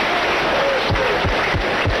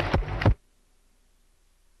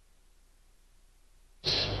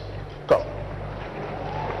 Come.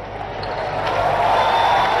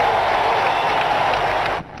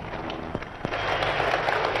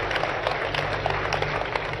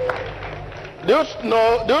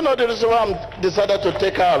 Do you know the reason why I decided to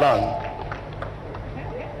take her around?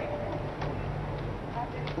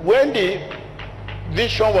 When the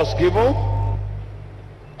vision was given,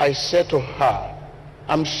 I said to her,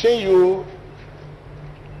 I'm seeing you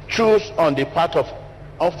choose on the path of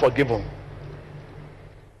unforgiven.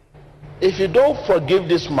 If you don't forgive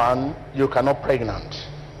this man, you cannot pregnant.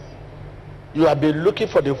 You have been looking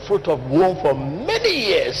for the fruit of womb for many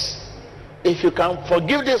years. If you can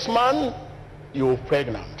forgive this man, you will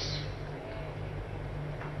pregnant.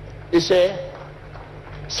 He said,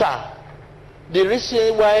 sir, the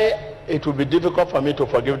reason why it will be difficult for me to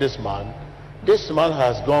forgive this man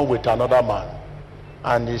has gone with another man.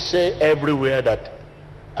 And he said everywhere that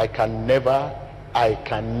I can never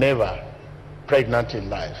pregnant in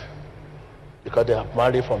life. Because they have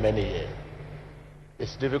married for many years.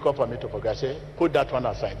 It's difficult for me to forget. I say, put that one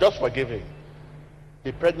aside. Just forgive him.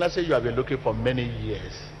 The pregnancy you have been looking for many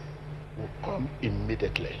years will come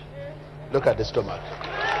immediately. Look at the stomach.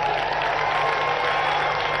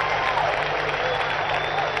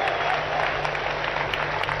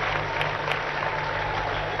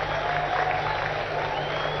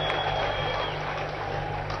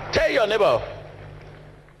 Tell your neighbor,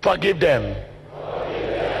 forgive them.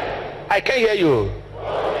 I can't hear you.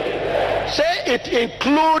 Say it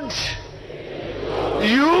includes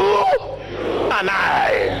you and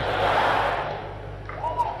I.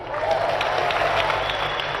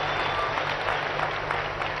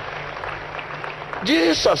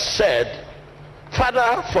 Jesus said,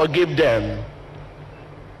 Father, forgive them.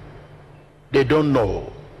 They don't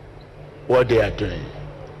know what they are doing.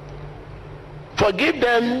 Forgive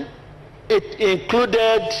them, it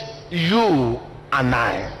included you and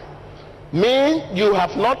I. Mean you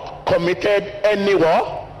have not committed any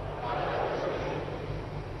war.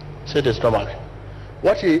 Say the stomach.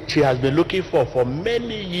 What she has been looking for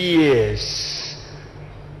many years.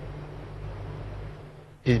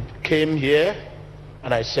 He came here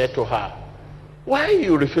and I said to her, why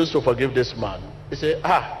you refuse to forgive this man? He said,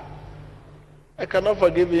 I cannot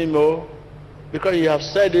forgive him, because you have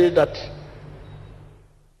said it that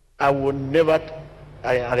I will never,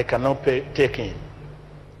 I cannot take him.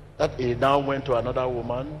 That he now went to another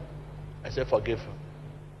woman. I said, forgive him.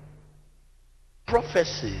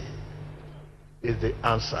 Prophecy is the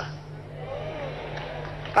answer.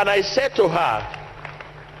 And I said to her,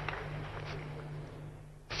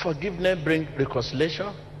 forgiveness brings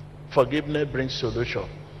reconciliation, forgiveness brings solution.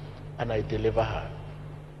 And I deliver her.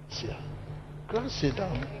 See her. Go and sit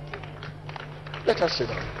down. Let her sit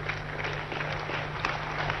down.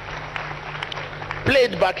 Play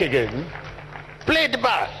it back again. Play it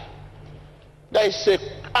back. There is a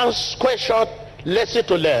question lesson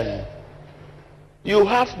to learn. You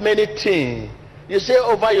have many things. You say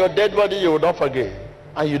over your dead body you will not forgive.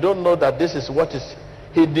 And you don't know that this is what is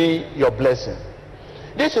hiding your blessing.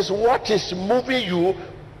 This is what is moving you.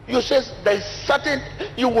 You say there is certain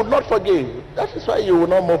you will not forgive. That is why you will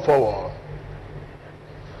not move forward.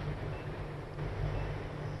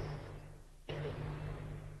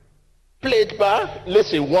 Play it back.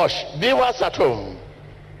 Listen, watch. Viewers at home.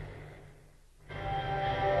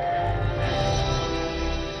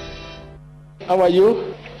 How are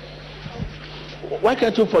you? Why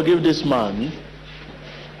can't you forgive this man?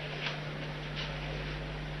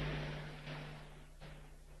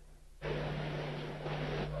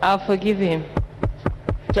 I'll forgive him.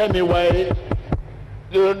 Tell me why.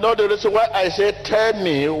 You know the reason why I said tell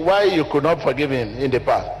me why you could not forgive him in the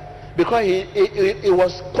past. Because he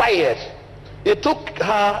was quiet. It took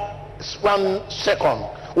her 1 second,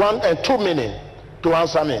 1 and 2 minutes to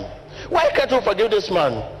answer me. Why can't you forgive this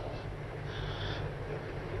man?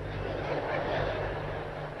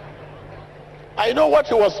 I know what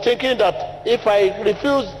he was thinking, that if I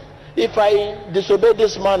disobey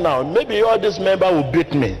this man now, maybe all this member will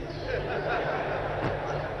beat me.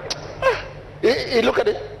 He look at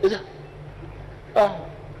it. He said,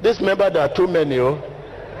 this member, there are too many.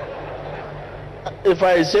 if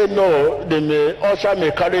I say no, the usher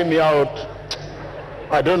may carry me out.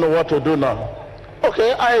 I don't know what to do now.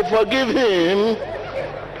 Okay, I forgive him.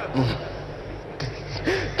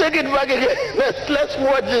 Take it back again. Let's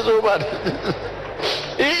watch this over.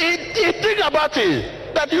 Think about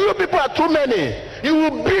it. That you people are too many. You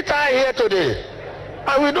will beat her here today.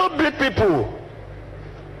 And we don't beat people.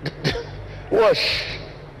 Wash.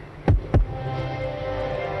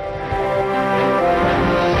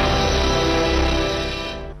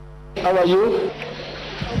 How are you?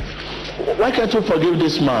 Why can't you forgive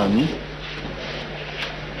this man?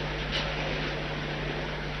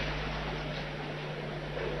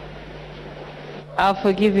 I'll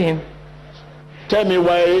forgive him. Tell me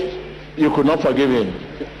why you could not forgive him.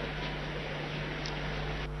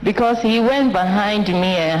 Because he went behind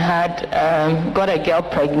me and had got a girl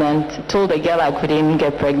pregnant, told the girl I couldn't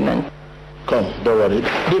get pregnant. Come, don't worry.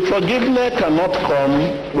 The forgiveness cannot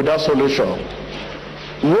come without solution.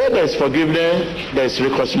 Where there is forgiveness, there is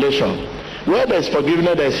reconciliation. Where there is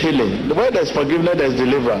forgiveness, there is healing. Where there is forgiveness, there is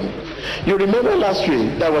deliverance. You remember last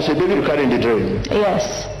week, there was a baby you carried in the dream.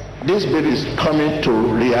 Yes. This baby is coming to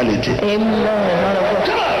reality. Amen.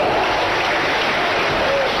 Come on.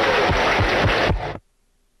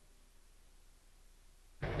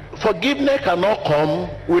 Forgiveness cannot come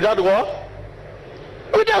without what?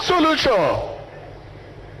 Without solution.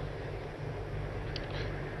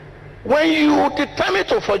 When you determine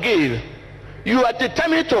to forgive, you are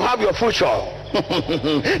determined to have your future.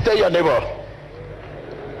 Tell your neighbor.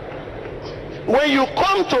 When you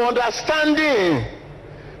come to understanding,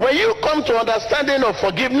 when you come to understanding of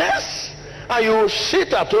forgiveness, and you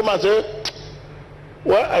sit at home and say,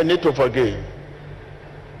 well, I need to forgive,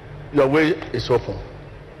 your way is open.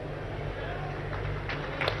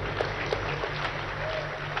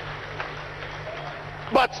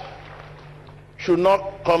 But should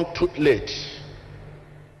not come too late.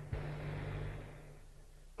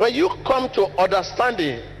 When you come to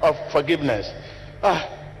understanding of forgiveness, I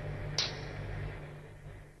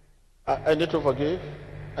need to forgive.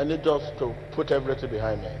 I need just to put everything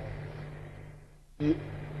behind me.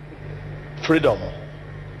 Freedom.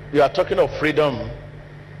 You are talking of freedom.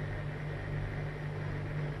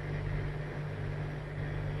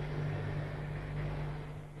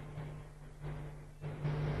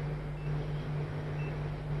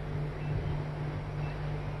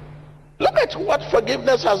 Look at what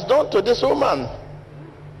forgiveness has done to this woman.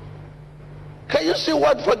 Can you see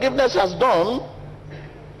what forgiveness has done?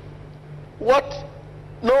 What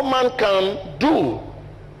no man can do.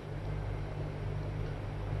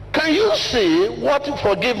 Can you see what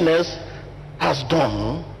forgiveness has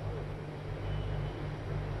done?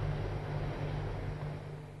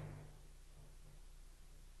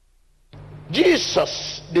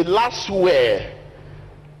 Jesus, the last word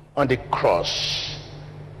on the cross,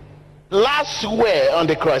 last word on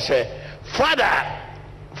the cross said, Father,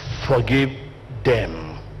 forgive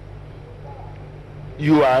them.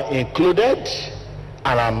 You are included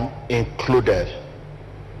and I'm included.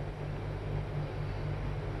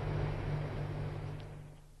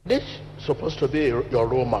 This is supposed to be your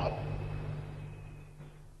roadmap,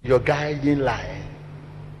 your guiding line.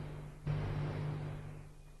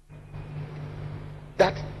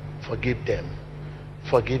 That forgive them,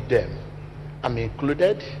 forgive them. I'm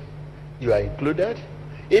included, you are included.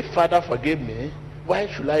 If Father forgive me, why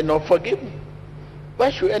should I not forgive you? Why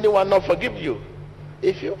should anyone not forgive you?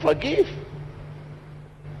 If you forgive,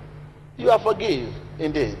 you are forgiven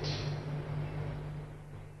indeed.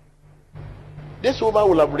 This woman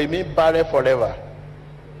will have remained barren forever,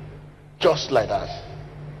 just like that,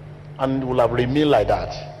 and will have remained like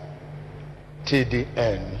that till the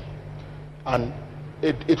end. And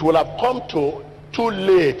it will have come to too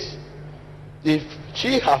late if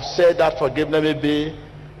she have said that forgiveness maybe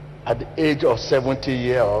at the age of 70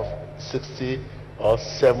 years or 60 or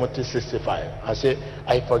 70, 65. I say,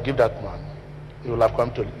 I forgive that man. It will have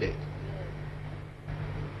come too late.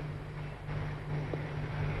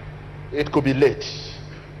 It could be late,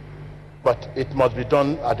 but it must be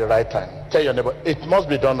done at the right time. Tell your neighbor, it must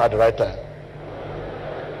be done at the right time.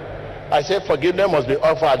 I say forgiveness must be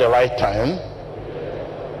offered at the right time.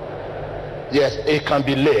 Yes, it can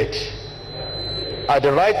be late. At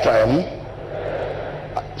the right time,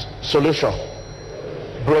 solution,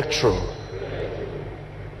 breakthrough.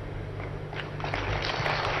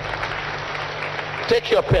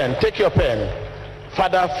 Take your pen, take your pen.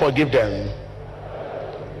 Father, forgive them.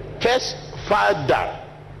 First, Father.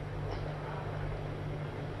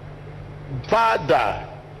 Father.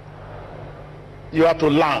 You have to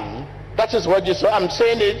learn. That is what Jesus, I'm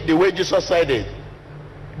saying it the way Jesus said it.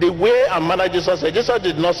 The way and manner Jesus said. Jesus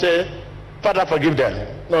did not say, Father, forgive them.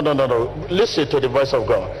 No. Listen to the voice of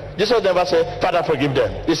God. Jesus never said, Father, forgive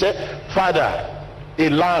them. He said, Father, he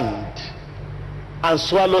learned and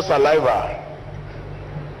swallow saliva.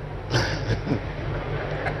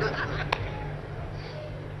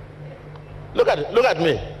 Look at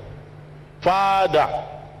me. Father,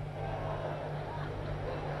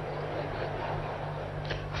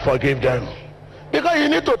 forgive them. Because you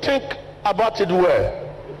need to think about it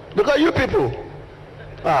well. Because you people,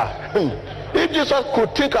 if Jesus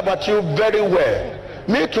could think about you very well,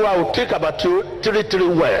 me too, I will think about you three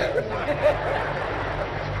well.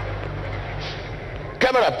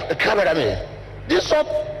 Camera me. Jesus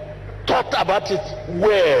thought about it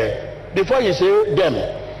well before he said them.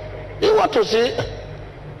 You want to see?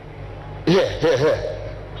 Here.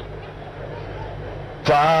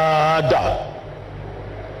 Father.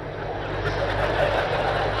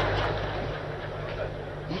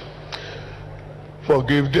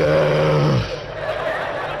 Forgive them.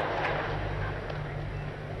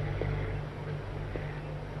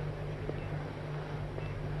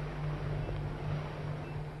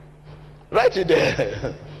 Right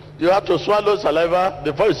there. You have to swallow saliva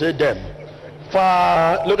before you say them.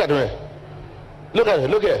 Look at me.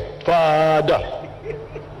 Look here. Father.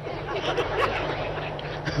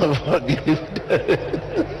 Forgive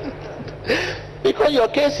them. Because your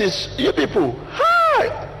case is, you people,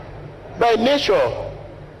 high. By nature,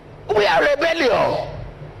 we are rebellion.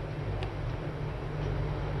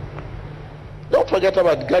 Don't forget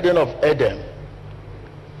about Garden of Eden.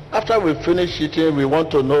 After we finish eating, we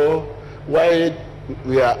want to know why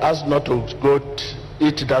we are asked not to go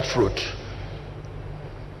eat that fruit.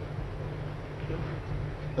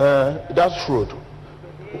 That fruit.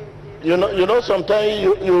 You know, sometimes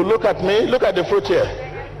you look at me, look at the fruit here.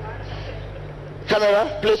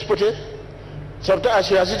 Camera, please put it. Sometimes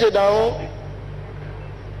as you are sitting down,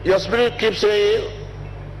 your spirit keeps saying,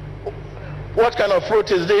 what kind of fruit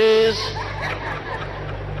is this?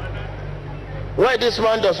 Why this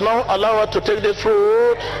man does not allow us to take this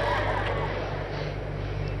fruit?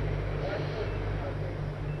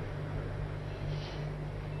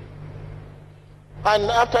 And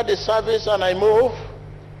after the service and I move,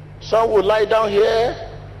 some will lie down here.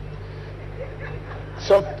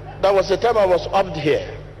 There was a time I was up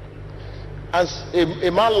here. And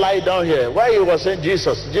a man lie down here. Why he was saying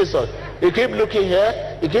Jesus? He keep looking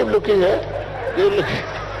here. He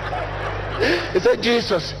said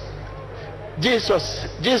Jesus.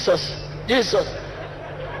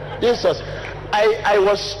 I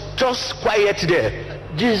was just quiet there.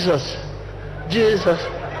 Jesus.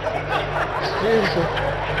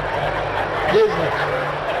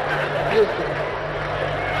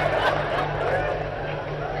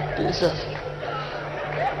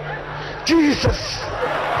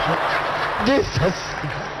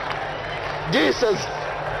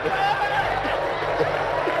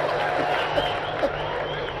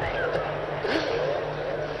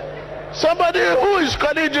 Somebody who is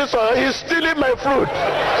calling Jesus is stealing my fruit.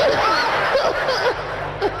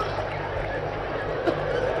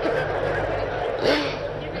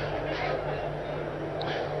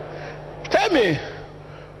 Tell me,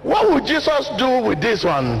 what would Jesus do with this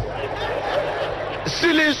one?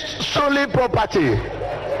 Stealing stolen property.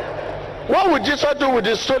 What would Jesus do with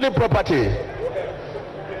this stolen property?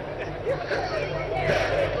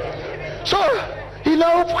 So he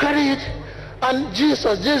now carried it, and Jesus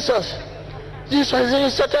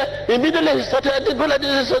immediately he started to go like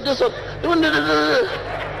this.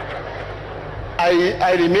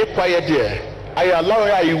 I remained quiet there. I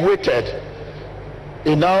allowed him, I waited.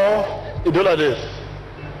 And now he do like this.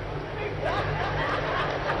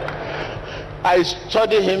 I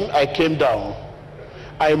studied him, I came down.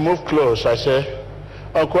 I moved close. I said,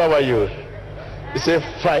 Uncle, how are you? He said,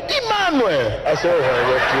 fine. Emmanuel! I said, oh,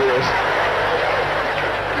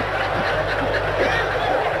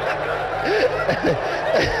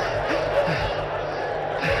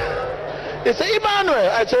 he said, Emmanuel!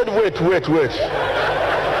 I said, wait.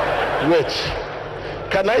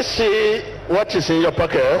 Can I see what is in your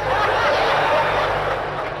pocket?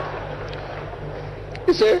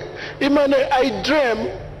 He said, Emmanuel, I dreamed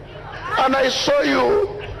and I saw you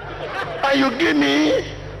and you give me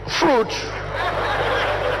fruit.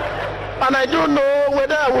 And I don't know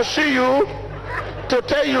whether I will see you to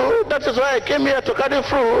tell you. That is why I came here to carry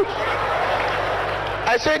fruit.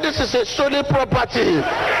 I said, this is a stolen property.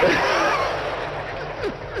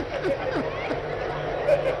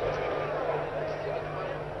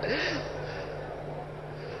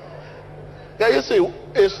 Can you see,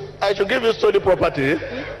 I should give you stolen property.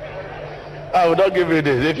 I will not give you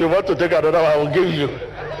this. If you want to take another one, I will give you.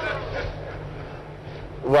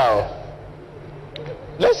 Wow.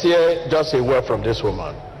 Let's hear just a word from this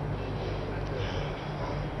woman.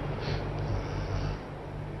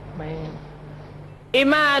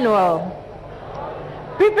 Emmanuel.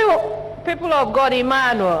 People of God,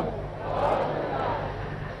 Emmanuel.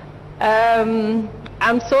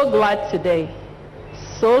 I'm so glad today.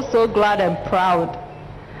 So glad and proud.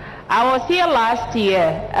 I was here last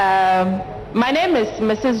year. My name is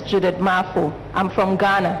Mrs. Judith Mafo. I'm from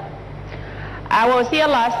Ghana. I was here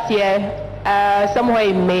last year, somewhere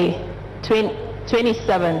in May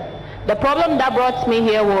 27. The problem that brought me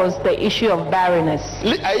here was the issue of barrenness.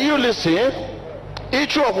 Are you listening?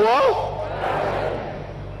 Issue of what?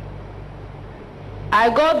 I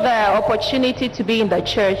got the opportunity to be in the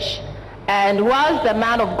church, and whilst the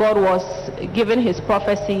man of God was giving his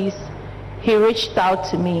prophecies, he reached out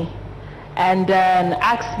to me and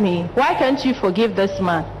asked me, why can't you forgive this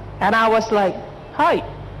man? And I was like, hi,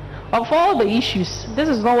 of all the issues, this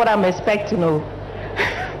is not what I'm expecting to know.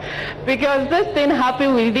 Because this thing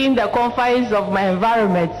happened within the confines of my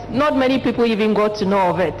environment. Not many people even got to know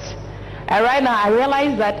of it. And right now I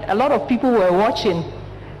realized that a lot of people were watching.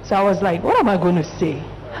 So I was like, what am I going to say?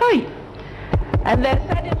 Hi. And then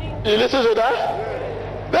suddenly... You listen to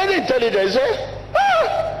that? Very intelligent. Say,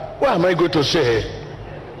 what am I going to say?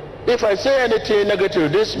 If I say anything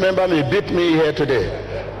negative, this member may beat me here today.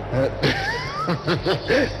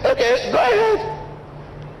 Okay, go ahead.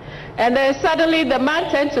 And then suddenly the man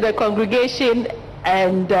turned to the congregation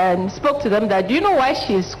and spoke to them that, do you know why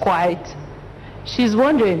she's quiet? She's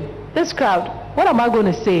wondering, this crowd, what am I going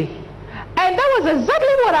to say? And that was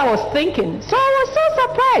exactly what I was thinking. So I was so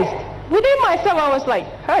surprised. Within myself, I was like,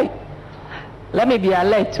 hey, let me be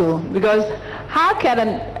alert too. Because how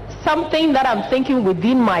can something that I'm thinking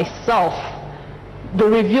within myself be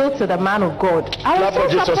revealed to the man of God? Clap for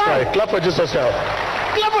Jesus Christ. Clap for Jesus Christ.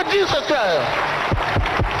 Clap for Jesus Christ.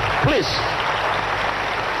 Please.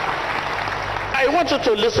 I want you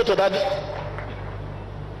to listen to that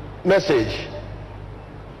message.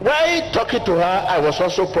 While talking to her, I was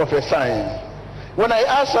also prophesying. When I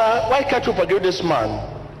asked her, why can't you forgive this man?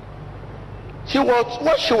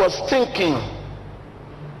 What she was thinking,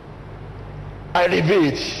 I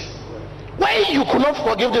revealed. Why you could not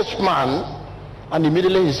forgive this man? And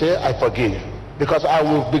immediately he said, I forgive. Because I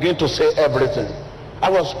will begin to say everything. I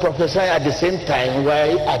was prophesying at the same time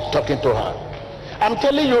while I'm talking to her. I'm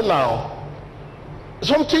telling you now,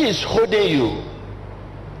 something is holding you.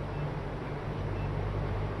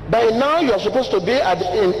 By now you are supposed to be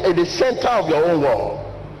in the center of your own world.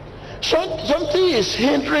 Something is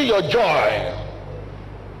hindering your joy.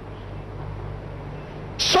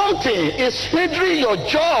 Something is hindering your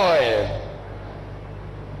joy.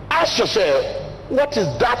 Ask yourself, what is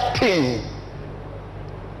that thing?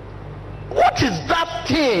 What is that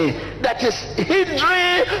thing that is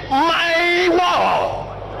hindering my world?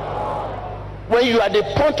 When you are at the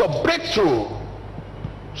point of breakthrough,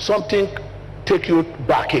 something take you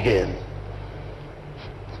back again.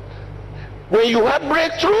 When you have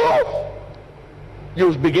breakthrough,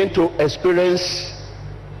 you begin to experience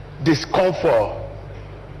discomfort,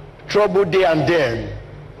 trouble day and then,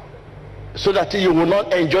 so that you will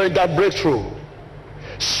not enjoy that breakthrough.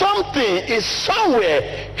 Something is somewhere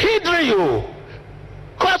hindering you,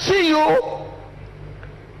 causing you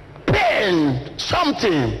pain,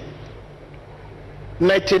 something.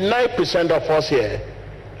 99% of us here,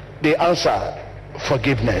 the answer,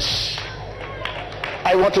 forgiveness.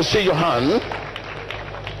 I want to see your hand.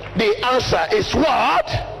 The answer is what?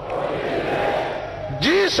 Forgiveness.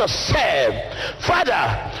 Jesus said,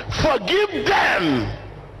 Father, forgive them.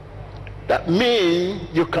 That means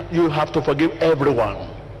you have to forgive everyone.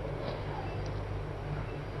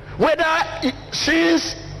 Whether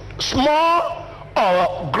sins small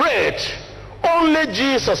or great, only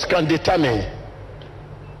Jesus can determine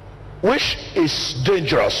which is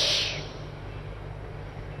dangerous.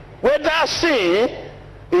 Whether sin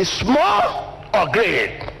is small or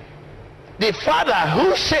great, the Father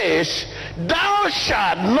who says, thou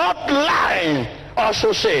shalt not lie,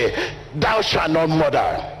 also say, thou shalt not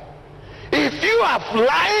murder. If you have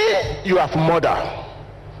lied, you have murdered,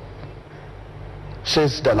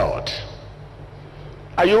 says the Lord.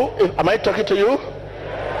 Am I talking to you?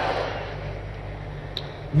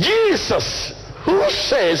 Jesus, who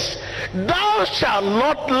says, thou shalt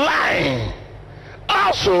not lie,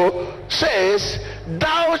 also says,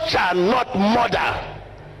 thou shalt not murder.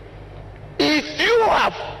 If you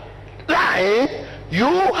have lied, you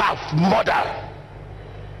have murdered.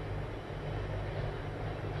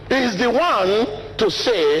 He is the one to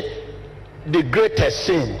say the greatest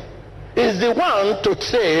sin. He is the one to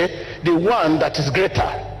say the one that is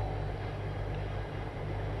greater.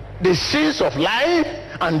 The sins of lying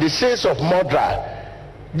and the sins of murderer,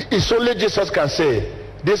 it's only Jesus can say,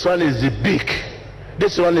 this one is the big,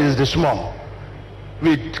 this one is the small.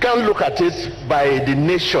 We can't look at it by the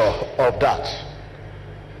nature of that.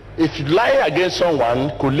 If you lie against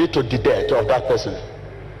someone, could lead to the death of that person.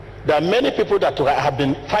 There are many people that have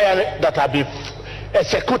been fired, that have been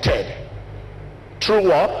executed through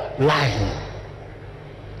what? Lying.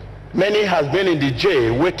 Many has been in the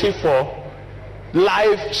jail waiting for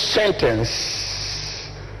life sentence.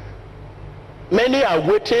 Many are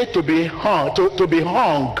waiting to be hung. To be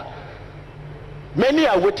hung. Many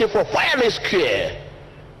are waiting for firing square,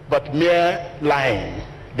 but mere lying.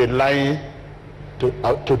 They lie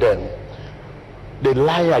to them. They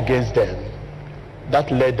lie against them.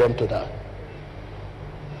 That led them to that.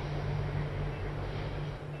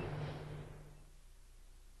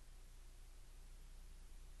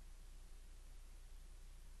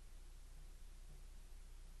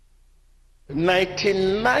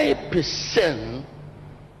 %99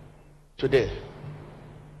 today.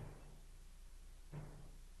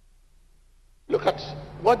 Look at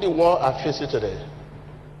what the world are facing today.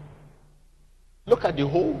 Look at the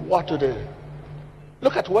whole world today.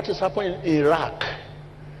 Look at what is happening in Iraq.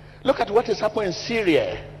 Look at what is happening in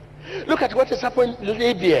Syria. Look at what is happening in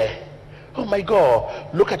Libya. Oh my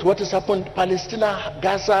God. Look at what is happening in Palestine,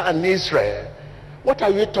 Gaza, and Israel. What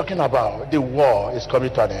are we talking about? The war is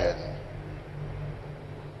coming to an end.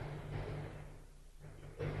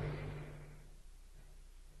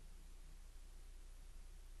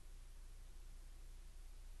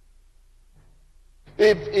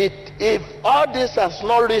 If all this has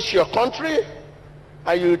not reached your country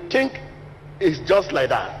and you think it's just like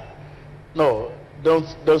that, no, don't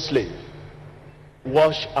sleep.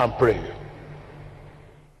 Watch and pray.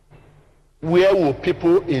 Where will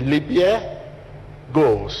people in Libya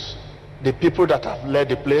go? The people that have led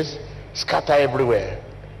the place scatter everywhere.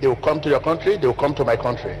 They will come to your country, they will come to my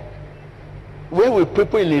country. Where will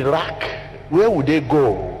people in Iraq, where will they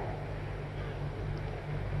go?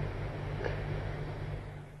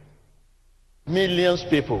 Millions of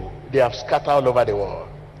people, they have scattered all over the world.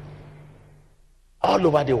 All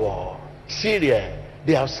over the world. Syria,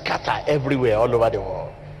 they have scattered everywhere, all over the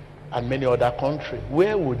world. And many other countries.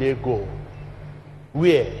 Where would they go?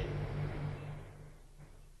 Where?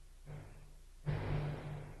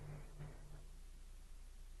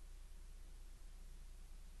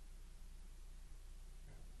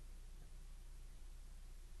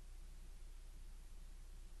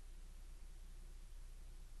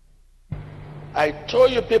 I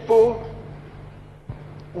told you people,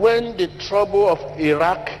 when the trouble of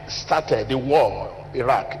Iraq started, the war,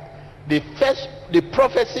 Iraq, the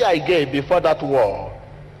prophecy I gave before that war,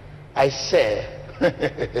 I said,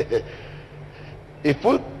 if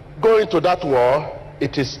we go into that war,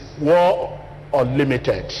 it is war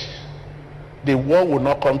unlimited. The war will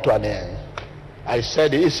not come to an end. I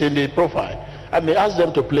said it's in the profile. I may ask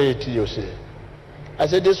them to play it, you see. I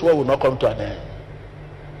said this war will not come to an end.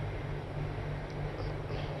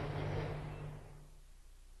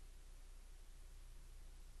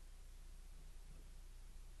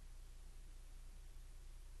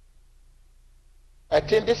 I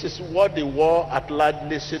think this is what the war at large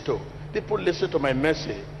listen to. People listen to my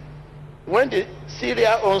message. When the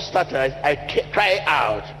Syria own started, I cried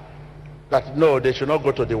out that no, they should not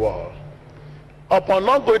go to the war. Upon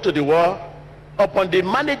not going to the war, upon the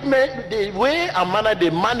management, the way and manner they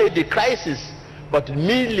manage the crisis, but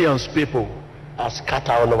millions of people are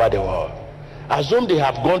scattered all over the world. Assume they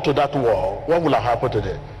have gone to that war, what will have happened to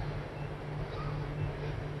them?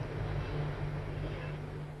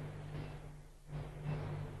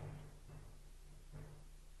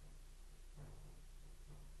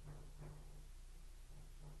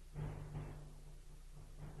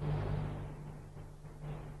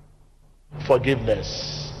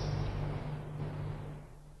 Forgiveness.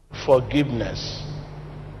 Forgiveness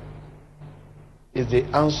is the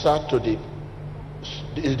answer to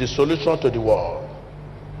is the solution to the world.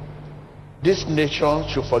 This nation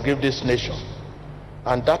should forgive this nation,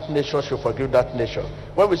 and that nation should forgive that nation.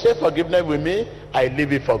 When we say forgiveness, we mean I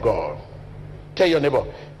leave it for God. Tell your neighbor,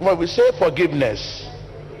 when we say forgiveness,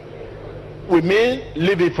 we mean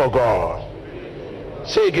leave it for God.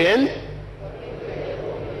 Say again.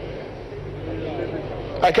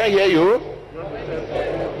 I can't hear you.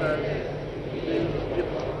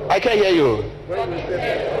 I can't hear you.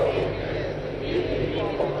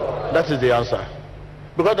 That is the answer.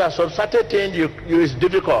 Because there are some certain things it's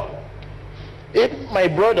difficult. If my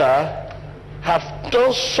brother have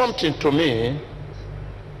done something to me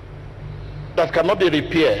that cannot be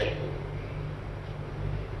repaired,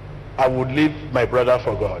 I would leave my brother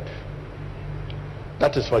for God.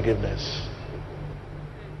 That is forgiveness.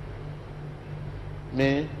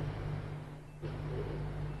 Me.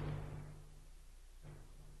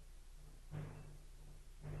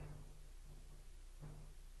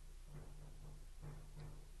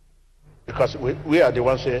 Because we are the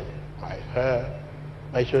ones saying, my hair,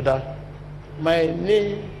 my shoulder, my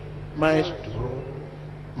knee, my stool,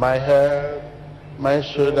 my hair, my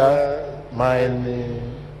shoulder, my knee,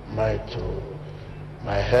 my toe,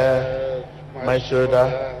 my hair, my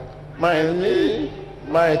shoulder, my knee,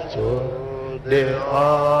 my toe, they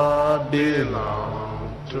all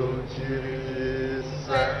belong to Jesus.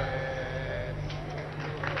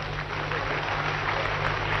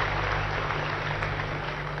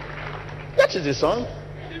 That is the song.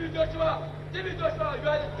 Jimmy Joshua, you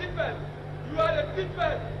are the thief man. You are the thief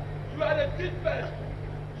man. You are the thief man.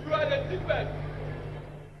 You are the thief man.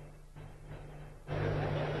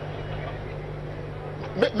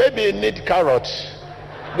 Maybe you need carrots.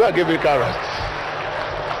 Go and give me carrots.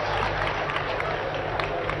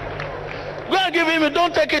 Go and give him,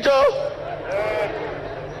 don't take it all.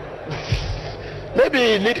 Maybe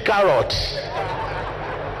you need carrots.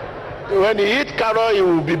 When you eat carrot, you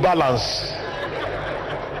will be balanced.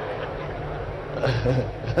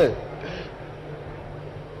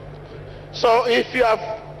 So if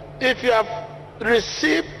you have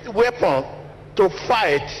received weapon to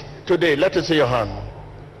fight today, let us see your hand.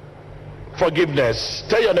 Forgiveness.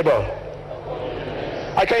 Tell your neighbor.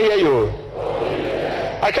 I can't hear you.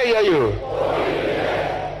 I can't hear you.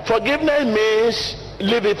 Forgiveness means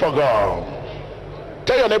leave it for God.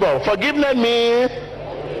 Tell your neighbor. Forgiveness means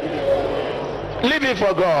leave it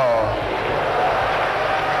for God.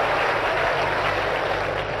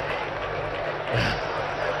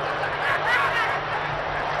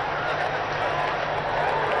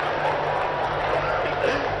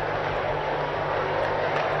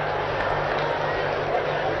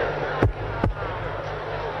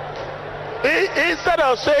 Instead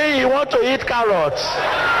of saying you want to eat carrots,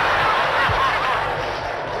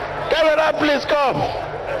 camera, please come.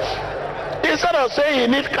 Instead of saying you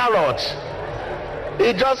need carrots,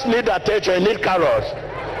 you just need attention, you need carrots.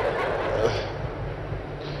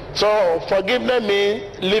 So forgiveness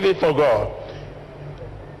means leave it for God.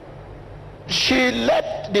 She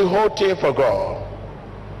left the whole thing for God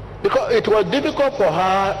because it was difficult for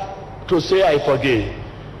her to say I forgive,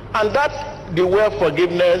 and that the word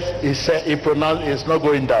forgiveness is pronounced is not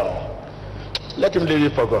going down. Let him leave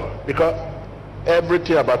it for God because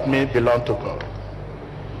everything about me belongs to God.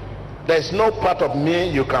 There is no part of me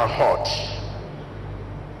you can hurt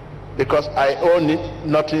because I own it,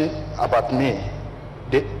 nothing about me.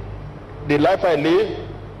 The life I live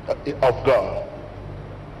of God,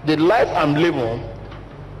 the life I'm living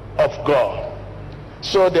of God.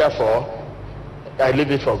 So therefore I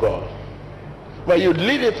leave it for God. When you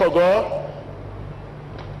leave it for God,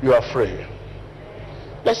 you are free.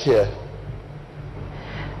 Let's hear.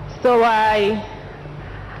 So I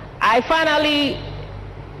finally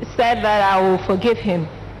said that I will forgive him,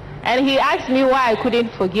 and he asked me why I couldn't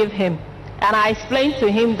forgive him, and I explained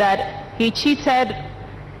to him that he cheated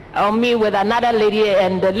on me with another lady,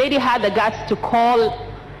 and the lady had the guts to call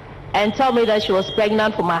and tell me that she was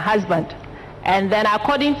pregnant for my husband, and then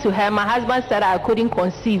according to her, my husband said I couldn't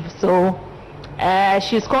conceive, so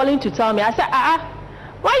she's calling to tell me. I said,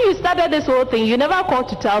 when you started this whole thing, you never called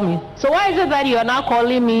to tell me. So why is it that you're now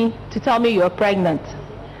calling me to tell me you're pregnant?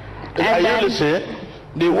 Are you listening?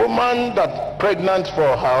 The woman that pregnant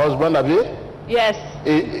for her husband, have you? Yes.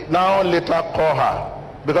 Now later call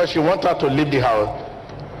her because she wants her to leave the house.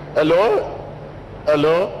 Hello?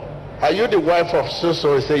 Hello? Are you the wife of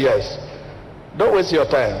so-so? He say yes. Don't waste your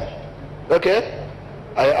time. Okay?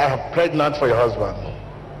 I am pregnant for your husband.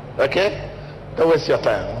 Okay? Don't waste your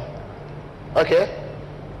time. Okay?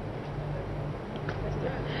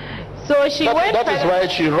 So she went. That is why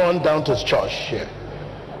she ran down to church here.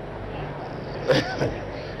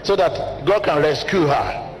 So that God can rescue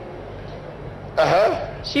her.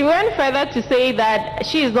 She went further to say that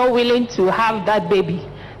she is not willing to have that baby.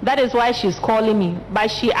 That is why she's calling me. But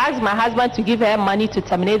she asked my husband to give her money to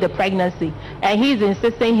terminate the pregnancy. And he's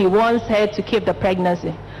insisting he wants her to keep the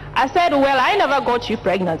pregnancy. I said, well, I never got you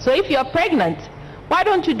pregnant. So if you're pregnant, why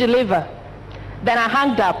don't you deliver? Then I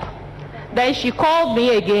hung up. Then she called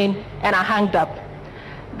me again and I hung up.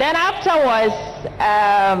 Then afterwards,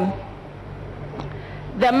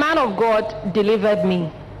 the man of God delivered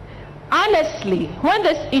me. Honestly, when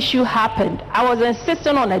this issue happened, I was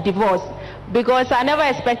insisting on a divorce because I never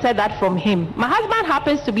expected that from him. My husband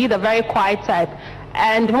happens to be the very quiet type.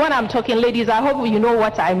 And when I'm talking, ladies, I hope you know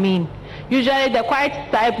what I mean. Usually the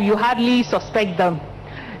quiet type, you hardly suspect them.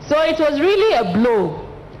 So it was really a blow.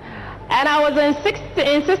 And I was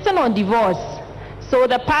insisting on divorce. So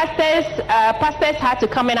the pastors had to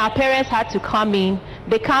come in, our parents had to come in.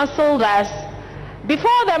 They counseled us.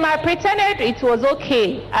 Before them, I pretended it was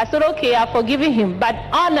okay. I said, okay, I've forgiven him. But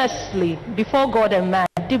honestly, before God and man,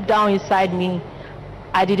 deep down inside me,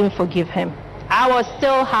 I didn't forgive him. I was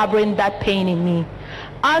still harboring that pain in me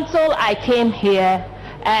until I came here.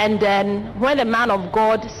 And then when the man of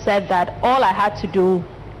God said that all I had to do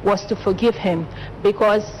was to forgive him,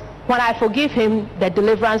 because when I forgive him, the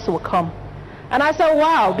deliverance will come. And I said,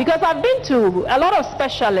 wow, because I've been to a lot of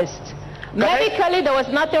specialists. Medically, there was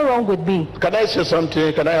nothing wrong with me. Can I say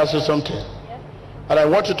something? Can I ask you something? Yes. And I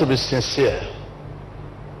want you to be sincere.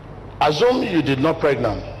 Assume you did not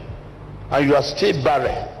pregnant and you are still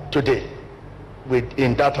barren today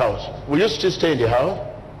in that house. Will you still stay in the house?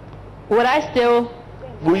 Would I still?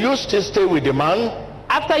 Will you still stay with the man?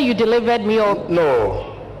 After you delivered me? Or? No.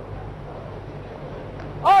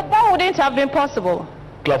 Oh, that wouldn't have been possible.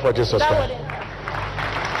 Clap for Jesus Christ.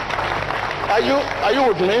 Are you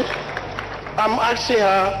with me? I'm asking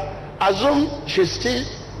her, assume she's still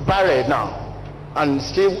barren now and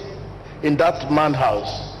still in that man's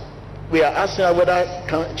house. We are asking her whether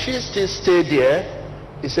can she still stay there.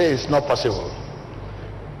 He says it's not possible.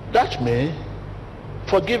 That means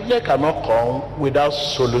forgiveness cannot come without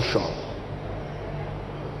solution.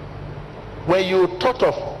 When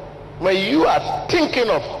you are thinking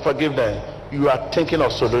of forgiveness, you are thinking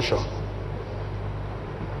of solution.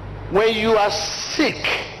 When you are sick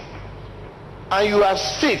and you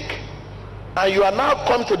are now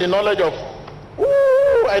come to the knowledge of,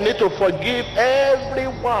 ooh, I need to forgive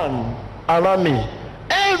everyone around me,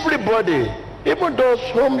 everybody, even those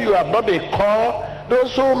whom you have not been called,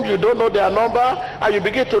 those whom you don't know their number, and you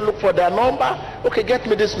begin to look for their number. Okay, get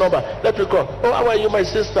me this number, let me call. Oh, how are you, my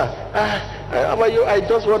sister? How are you? I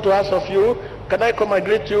just want to ask of you, can I come and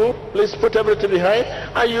greet you? Please put everything behind.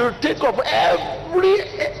 And you think of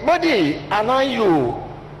everybody around you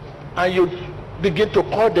and you begin to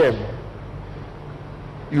call them.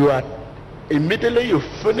 Immediately you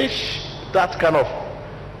finish that kind of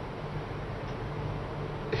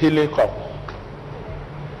healing come.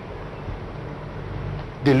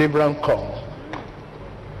 Deliverance come.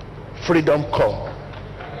 Freedom come.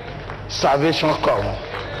 Salvation come.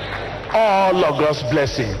 All of God's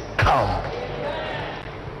blessing come.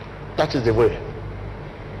 That is the way.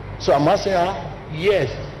 So I'm asking her, yes,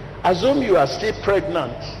 assume you are still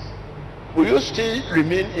pregnant. Will you still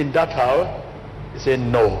remain in that house? He said,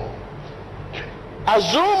 no.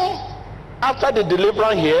 Assume after the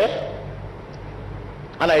deliverance here,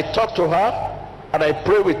 and I talk to her, and I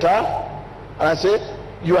pray with her, and I say,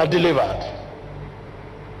 you are delivered.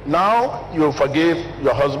 Now you forgive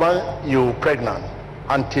your husband, you pregnant.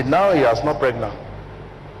 Until now he has not pregnant.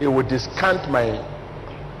 He will discount my...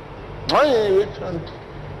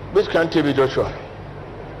 Which can't be Joshua?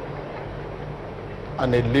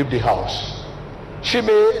 And they leave the house. She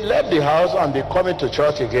may leave the house and be coming to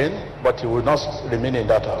church again, but he will not remain in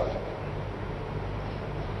that house.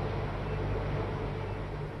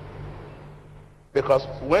 Because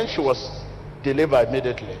when she was delivered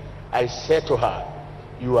immediately, I said to her,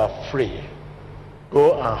 you are free.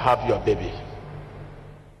 Go and have your baby.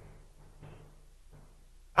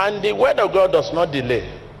 And the word of God does not delay.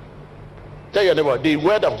 Tell your neighbor, the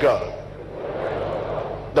word of God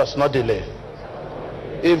does not delay.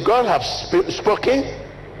 If God has spoken,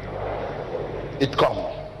 it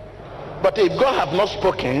comes. But if God have not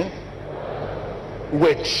spoken,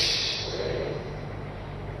 wait.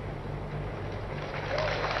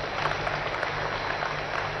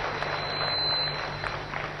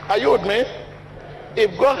 Are you with me?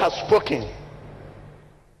 If God has spoken,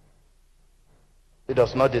 it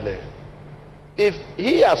does not delay. If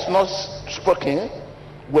he has not spoken,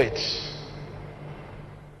 wait.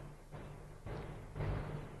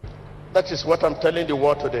 That is what I'm telling the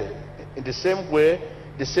world today. In the same way,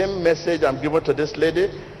 the same message I'm giving to this lady,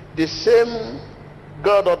 the same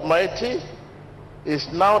God Almighty is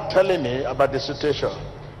now telling me about the situation.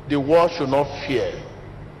 The world should not fear.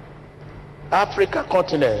 Africa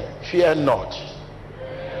continent, fear not.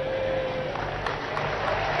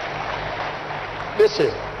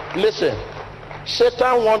 Listen.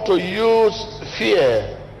 Satan wants to use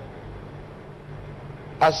fear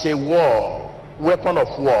as a weapon of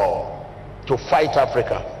war to fight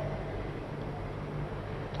Africa.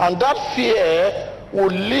 And that fear will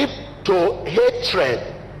lead to hatred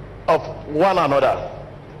of one another.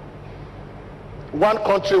 One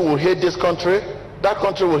country will hate this country, that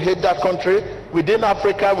country will hate that country. Within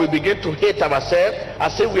Africa, we begin to hate ourselves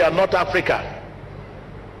as if we are not Africa.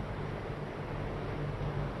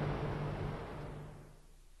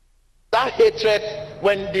 that hatred,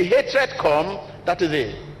 when the hatred comes, that is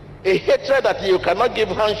it. A hatred that you cannot give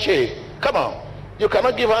handshake. Come on. You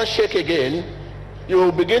cannot give handshake again. You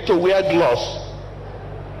will begin to wear gloves.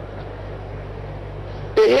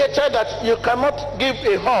 A hatred that you cannot give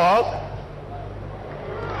a hug.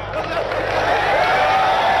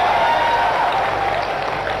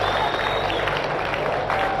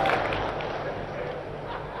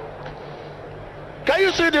 Can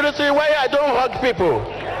you see the reason why I don't hug people?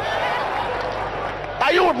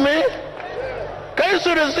 Are you with me? Can you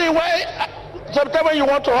see the reason why sometimes when you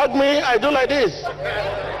want to hug me, I do like this?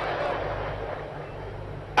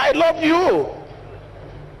 I love you.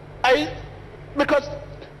 Because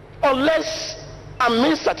unless I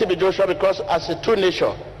miss TB Joshua, because as a true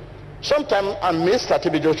nation, sometimes I miss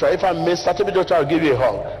TB Joshua. If I miss TB Joshua, I'll give you a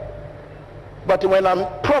hug. But when I'm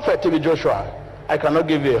Prophet TB Joshua, I cannot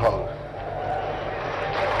give you a hug.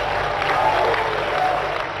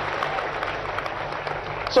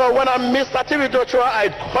 So when I'm Mr. TB Joshua, I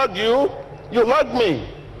hug you, you hug me.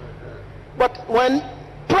 But when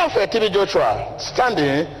Prophet TB Joshua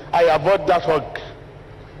standing, I avoid that hug.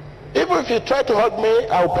 Even if you try to hug me,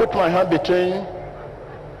 I'll put my hand between.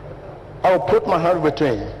 I'll put my hand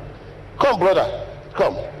between. Come, brother,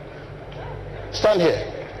 come. Stand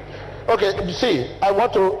here. Okay, you see, I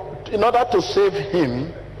want to, in order to save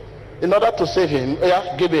him,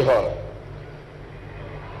 yeah, give a hug.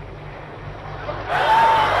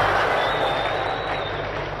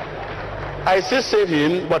 I still save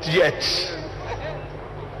him, but yet.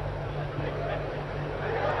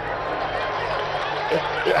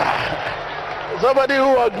 Somebody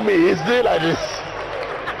who hugged me is doing like this.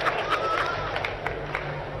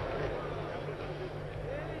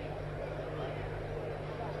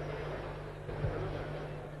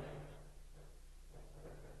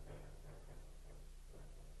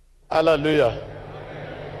 Hallelujah.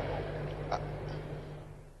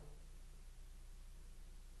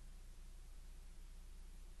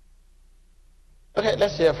 Okay,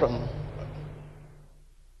 let's hear from.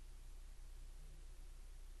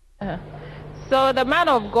 So the man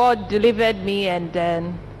of God delivered me, and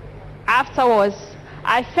then afterwards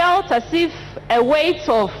I felt as if a weight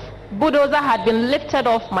of bulldozer had been lifted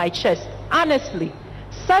off my chest. Honestly,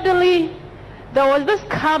 suddenly there was this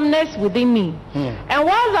calmness within me. And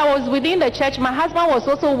whilst I was within the church, my husband was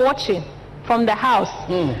also watching from the house.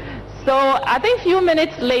 So I think a few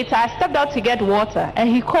minutes later I stepped out to get water, and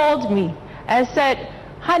he called me and said,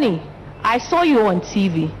 "Honey, I saw you on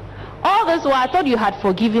TV. All this while I thought you had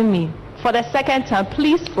forgiven me. For the second time,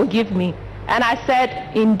 please forgive me." And I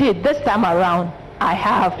said, "Indeed, this time around, I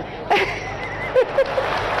have."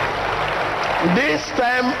 This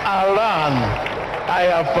time around, I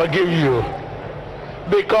have forgiven you.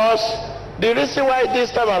 Because the reason why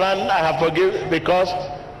this time around I have forgiven, because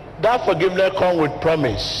that forgiveness comes with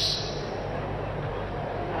promise.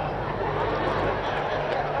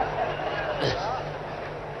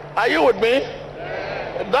 Are you with me?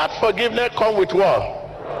 That forgiveness comes with what?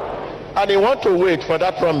 And you want to wait for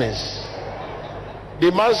that promise.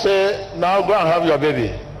 The man said, "Now go and have your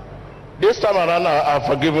baby. This time around I've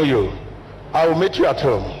forgiven you. I will meet you at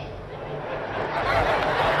home."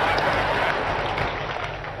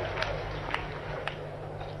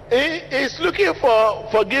 He is looking for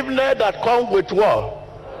forgiveness that comes with what?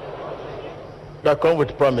 That comes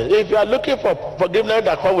with promise. If you are looking for forgiveness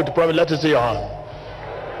that comes with promise, let us see your hand.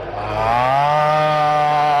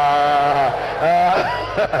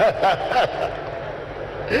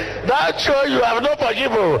 That shows you have not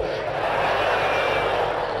forgiven.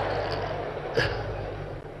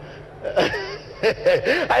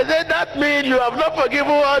 I said that means you have not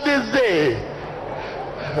forgiven all this day.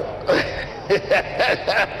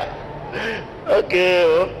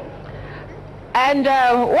 Okay. And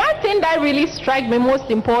one thing that really struck me most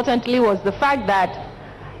importantly was the fact that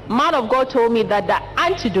man of God told me that the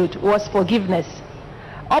antidote was forgiveness.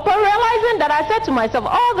 Upon realizing that, I said to myself,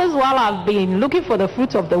 all this while I've been looking for the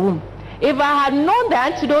fruit of the womb. If I had known the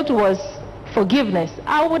antidote was forgiveness,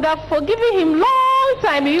 I would have forgiven him long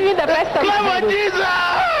time, even the best of Lord Jesus!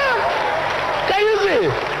 Can you see?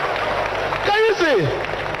 Can you see?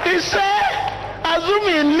 He said,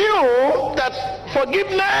 assuming he knew that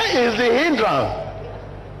forgiveness is the hindrance,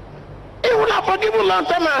 he would have forgiven long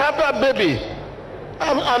time and have that baby.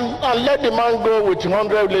 And let the man go with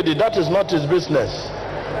 100 ladies. That is not his business.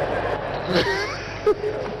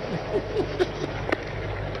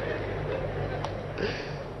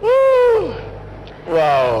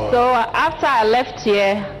 Wow. So after I left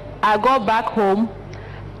here, I got back home,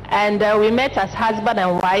 and we met as husband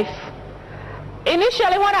and wife.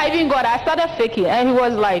 Initially when I even got, I started faking, and he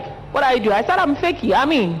was like, "What are you doing?" I said, "I'm faking. I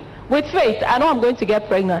mean, with faith, I know I'm going to get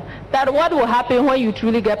pregnant. That what will happen when you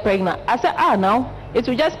truly get pregnant? I said, no, it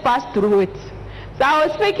will just pass through it. So I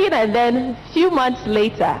was speaking, and then a few months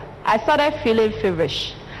later, I started feeling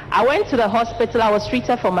feverish. I went to the hospital. I was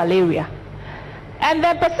treated for malaria. And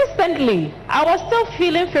then persistently, I was still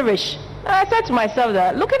feeling feverish. And I said to myself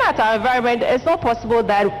that looking at our environment, it's not possible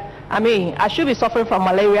that, I should be suffering from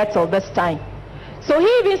malaria till this time. So he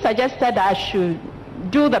even suggested that I should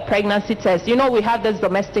do the pregnancy test. You know, we have this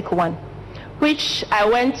domestic one, which I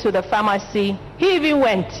went to the pharmacy. He even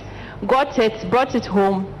went, got it, brought it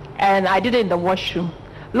home, and I did it in the washroom.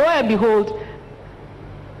 Lo and behold,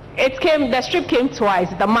 the strip came twice,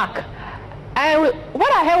 the mark. And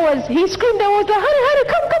what I heard was, he screamed, and was like, honey,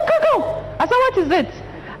 come. I said, what is it?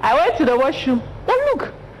 I went to the washroom. Oh,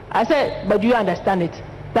 look. I said, but do you understand it?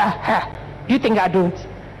 You think I don't?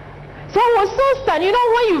 So I was so stunned. You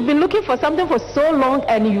know, when you've been looking for something for so long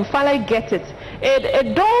and you finally get it,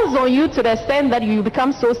 it dawns on you to the extent that you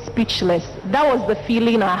become so speechless. That was the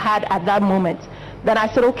feeling I had at that moment. Then I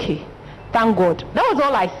said, okay, thank God. That was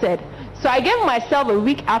all I said. So I gave myself a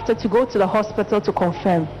week after to go to the hospital to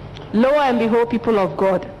confirm. Lo and behold, people of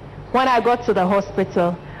God, when I got to the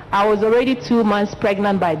hospital, I was already 2 months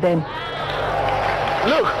pregnant by then.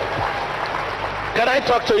 Look, can I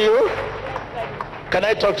talk to you? Can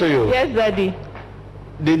I talk to you? Yes, Daddy.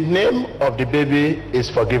 The name of the baby is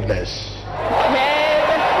forgiveness.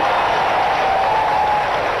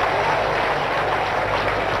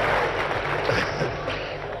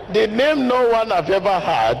 The name no one have ever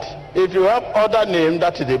had. If you have other name,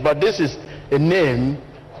 that is it. But this is a name,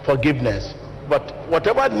 forgiveness. But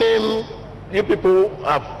whatever name you people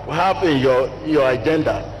have in your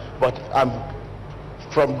agenda, but I'm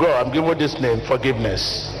from God, I'm giving this name,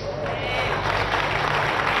 forgiveness.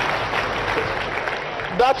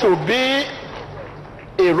 That will be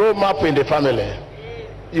a roadmap in the family.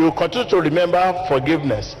 You continue to remember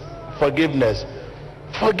forgiveness, forgiveness,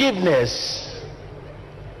 forgiveness.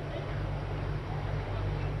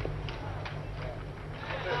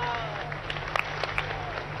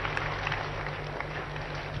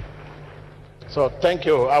 So thank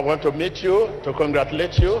you. I want to meet you, to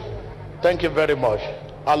congratulate you. Thank you very much.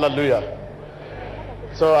 Hallelujah.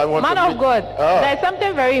 So I want Man to of God, there's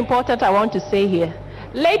something very important I want to say here.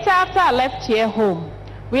 Later, after I left here home,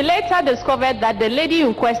 we later discovered that the lady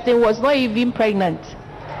in question was not even pregnant.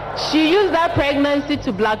 She used that pregnancy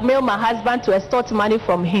to blackmail my husband to extort money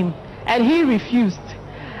from him, and he refused.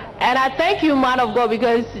 And I thank you, man of God,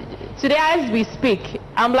 because today as we speak,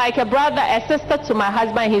 I'm like a brother, a sister to my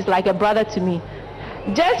husband. He's like a brother to me.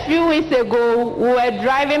 Just a few weeks ago, we were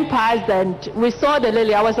driving past and we saw the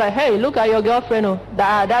lily. I was like, hey, look at your girlfriend. Oh,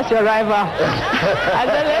 that's your rival. I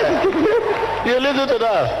said, you listen to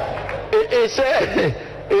that.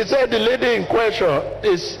 He said the lady in question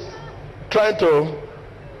is trying to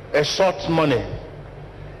extort money.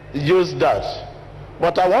 Use that.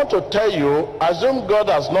 But I want to tell you, assume God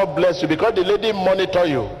has not blessed you because the lady monitor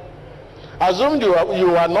you. Assume you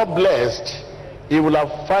are not blessed, he will have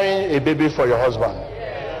find a baby for your husband.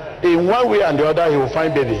 In one way and the other, he will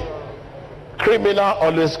find baby. Criminal,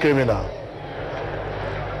 always criminal.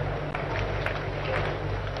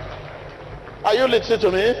 Are you listening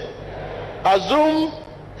to me? Assume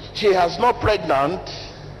she has not pregnant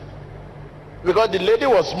because the lady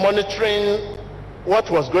was monitoring what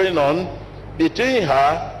was going on between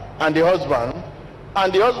her and the husband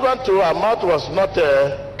too, her mouth was not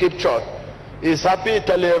kept shut. He's happy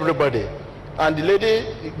telling everybody, and the lady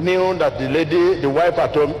knew that the wife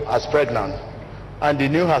at home was pregnant, and the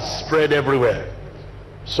news has spread everywhere.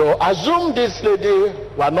 So assume this lady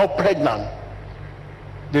was not pregnant,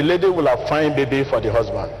 the lady will have find baby for the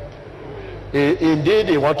husband. Indeed,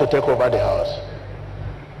 he want to take over the house.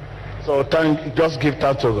 So just give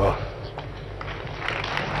thanks to God.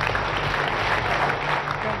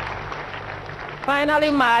 Finally,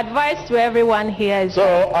 my advice to everyone here is... So,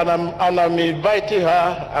 and I'm inviting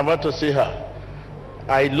her. I want to see her.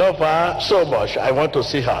 I love her so much. I want to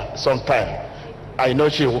see her sometime. I know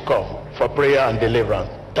she will come for prayer and deliverance.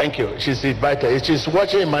 Thank you. She's invited. She's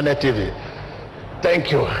watching Mane TV.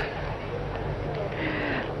 Thank you.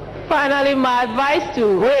 Finally, my advice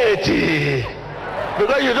to... Wait.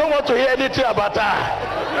 Because you don't want to hear anything about her.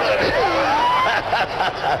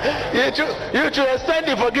 you should extend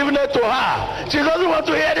the forgiveness to her. She doesn't want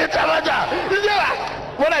to hear anything about her.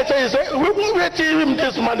 What I say is, wait till him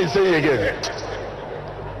this man is saying again.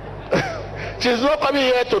 She's not coming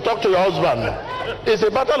here to talk to your husband. It's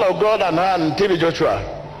a battle of God and her and TV Joshua.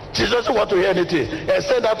 She doesn't want to hear anything.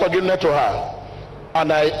 Extend that forgiveness to her.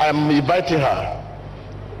 And I'm inviting her.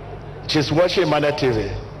 She's watching Mane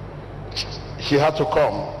TV. She had to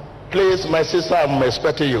come. Please, my sister, I'm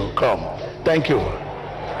expecting you. Come. Thank you.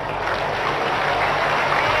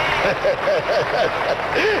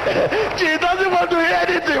 She doesn't want to hear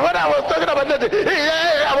anything. When I was talking about that,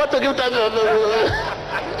 I want to give time.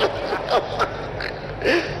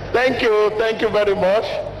 Thank you very much.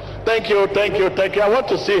 Thank you. I want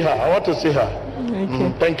to see her.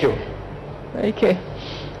 Okay. Thank you. Okay.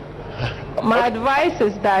 My advice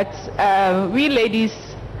is that we ladies,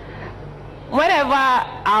 whenever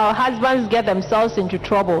our husbands get themselves into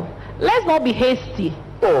trouble, let's not be hasty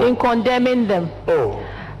in condemning them.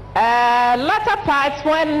 Latter parts,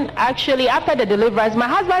 when actually after the deliverance, my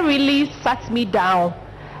husband really sat me down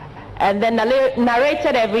and then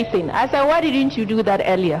narrated everything. I said, why didn't you do that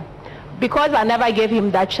earlier? Because I never gave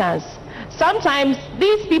him that chance. Sometimes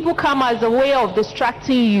these people come as a way of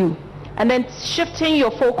distracting you and then shifting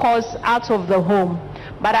your focus out of the home.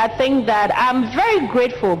 But I think that I'm very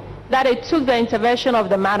grateful that it took the intervention of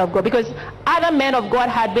the man of God, because other men of God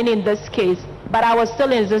had been in this case, but I was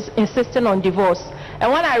still insisting on divorce.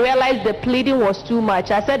 And when I realized the pleading was too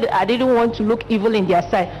much, I said I didn't want to look evil in their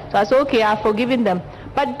sight. So I said, okay, I've forgiven them.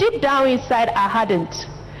 But deep down inside, I hadn't.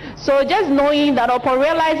 So just knowing that, upon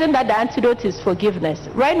realizing that the antidote is forgiveness,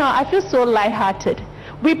 right now I feel so lighthearted.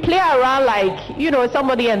 We play around like, you know,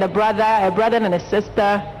 somebody and a brother and a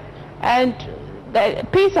sister, and the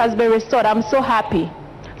peace has been restored. I'm so happy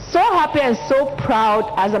and so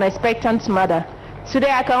proud as an expectant mother.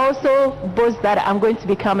 Today I can also boast that I'm going to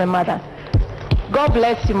become a mother. God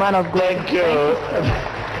bless you, man of God. Thank you.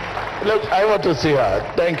 Look, I want to see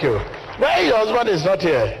her. Thank you. Why your husband is not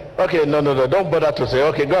here? Okay, no, don't bother to say.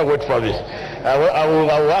 Okay, go and wait for me. I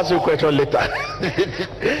will ask you a question later.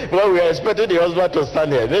 Well, we are expecting the husband to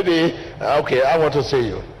stand here. Maybe, okay, I want to see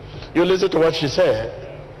you. You listen to what she said,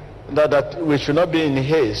 that we should not be in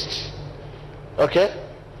haste. Okay?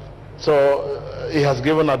 So, he has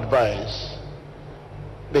given advice.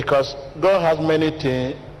 Because God has many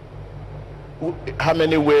things, how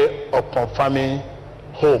many ways of confirming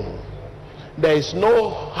home. There is no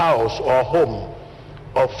house or home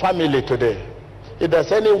or family today. If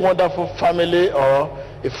there's any wonderful family or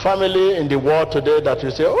a family in the world today that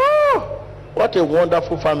you say, oh, what a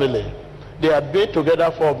wonderful family. They have been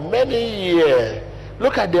together for many years.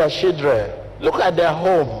 Look at their children. Look at their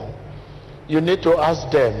home. You need to ask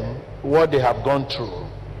them what they have gone through.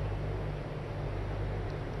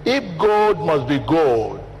 If gold must be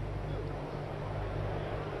gold,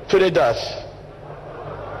 finish that.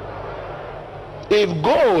 If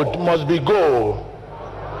gold must be gold,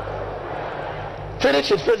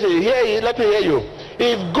 finish it. Hear you, let me hear you.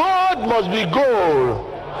 If gold must be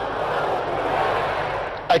gold,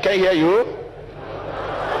 I can hear you.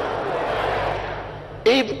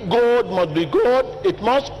 If gold must be gold, it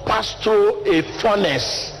must pass through a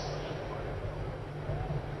furnace.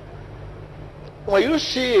 When you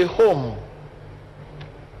see a home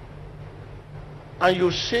and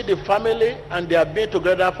you see the family and they have been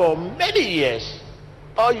together for many years,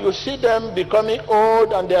 or you see them becoming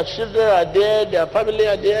old and their children are there, their family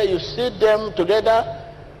are there, you see them together,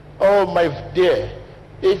 oh my dear,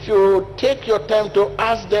 if you take your time to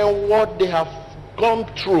ask them what they have gone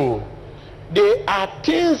through, there are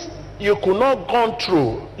things you could not go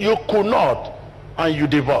through, you could not, and you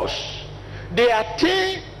divorce. There are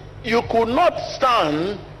things you could not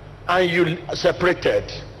stand and you separated.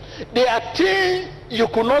 There are things you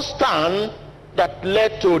could not stand that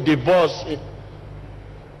led to divorce.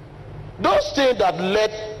 Those things that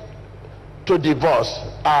led to divorce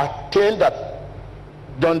are things that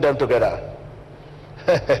done them together.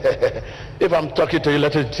 If I'm talking to you,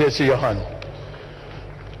 let me see your hand.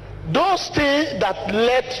 Those things that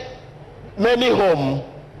led many homes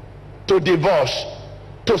to divorce,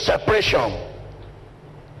 to separation,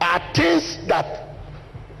 are things that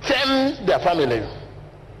form their family,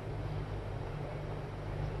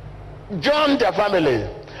 join their family,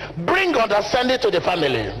 bring understanding to the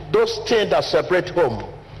family. Those things that separate home.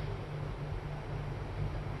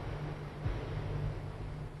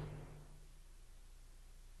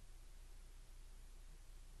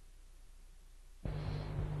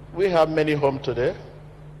 We have many homes today.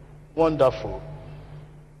 Wonderful.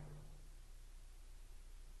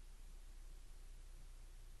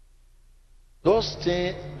 Those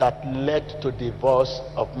things that led to divorce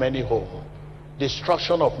of many homes,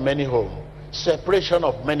 destruction of many homes, separation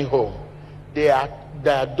of many homes, there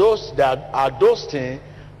are those things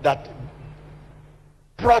that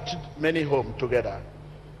brought many homes together,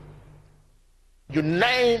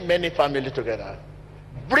 unite many families together,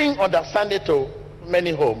 bring understanding to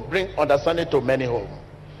many homes, bring understanding to many homes.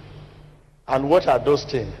 And what are those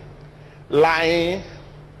things? Lying,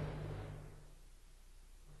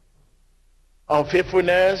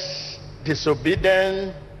 unfaithfulness,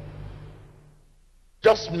 disobedience,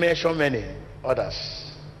 just mention many others.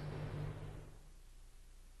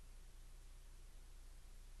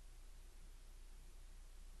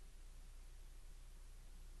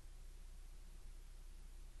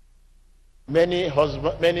 Many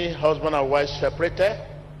husband and wives separated.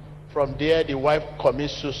 From there, the wife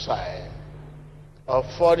commits suicide or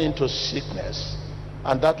fall into sickness,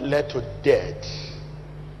 and that led to death.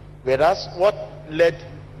 Whereas what led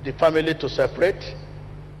the family to separate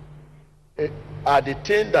are the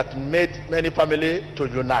things that made many families to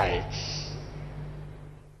unite.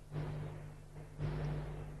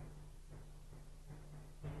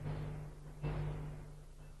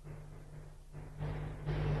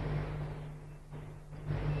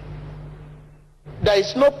 There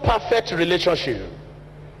is no perfect relationship.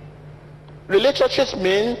 Relationships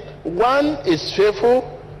mean one is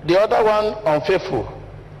faithful, the other one unfaithful.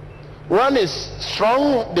 One is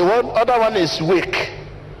strong, the other one is weak.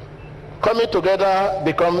 Coming together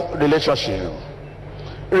become relationship.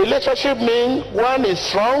 Relationship means one is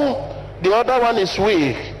strong, the other one is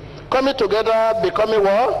weak. Coming together becoming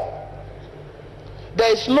what?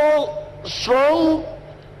 There is no strong,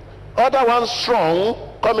 other one strong,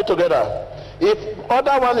 coming together. If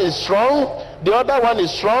other one is strong, the other one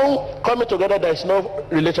is strong, coming together, there is no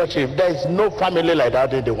relationship. There is no family like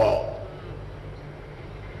that in the world.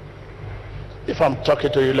 If I'm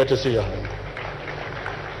talking to you, let us see your hand.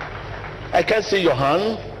 I can't see your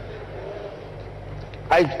hand.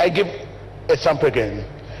 I give a sample again.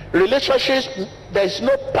 Relationships, there is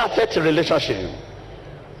no perfect relationship.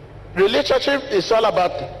 Relationship is all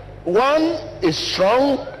about one is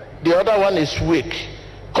strong, the other one is weak.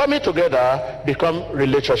 Coming together become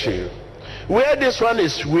relationship. Where this one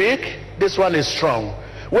is weak, this one is strong.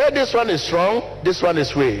 Where this one is strong, this one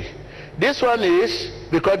is weak. This one is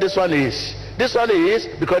because this one is. This one is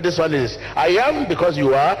because this one is. I am because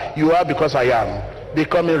you are because I am.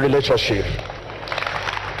 Becoming relationship.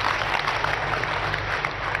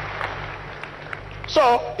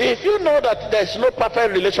 So if you know that there is no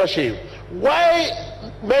perfect relationship, why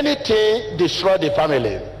many things destroy the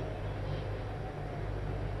family?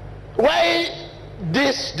 Why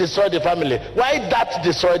this destroy the family? Why that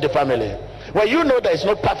destroy the family? Well, you know there is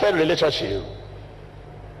no perfect relationship.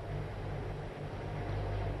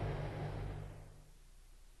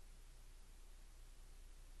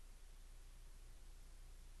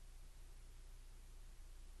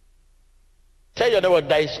 Tell your neighbor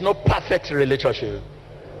there is no perfect relationship.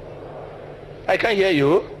 I can't hear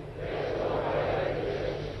you.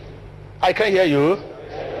 I can't hear you.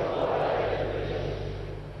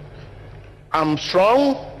 I'm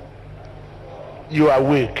strong, you are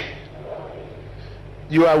weak.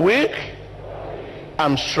 You are weak,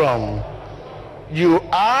 I'm strong. You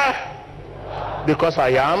are because I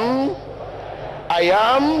am. I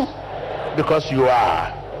am because you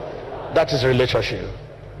are. That is relationship.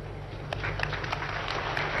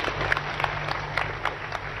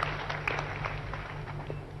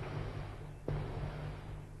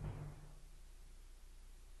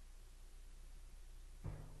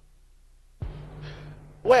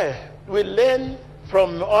 Well, we learn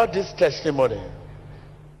from all this testimony.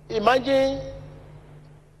 Imagine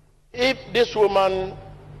if this woman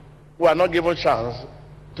were not given chance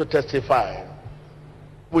to testify.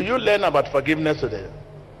 Will you learn about forgiveness today?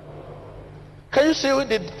 Can you see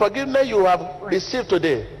the forgiveness you have received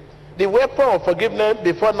today? The weapon of forgiveness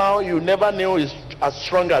before now you never knew is as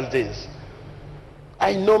strong as this.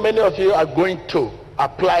 I know many of you are going to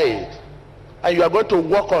apply it and you are going to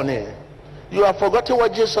work on it. You have forgotten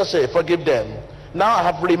what Jesus said, forgive them. Now I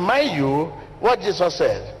have reminded you what Jesus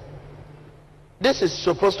said. This is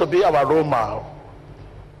supposed to be our role model.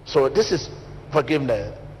 So this is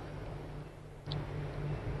forgiveness.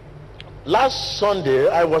 Last Sunday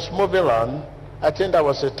I was moving around. I think that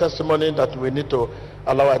was a testimony that we need to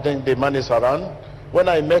allow. I think the man is around. When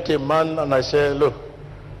I met a man and I said, look,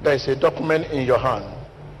 there is a document in your hand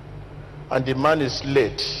and the man is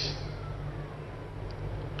late.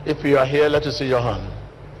 If you are here, let us see your hand.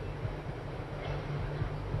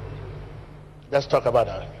 Let's talk about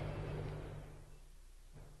that.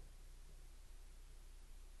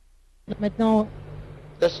 Maintenant,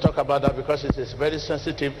 let's talk about that because it is a very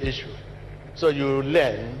sensitive issue. So you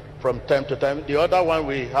learn from time to time. The other one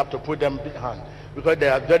we have to put them behind because they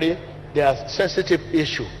are sensitive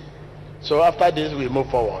issue. So after this we move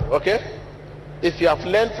forward. Okay? If you have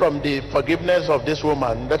learned from the forgiveness of this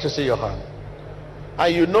woman, let us see your hand.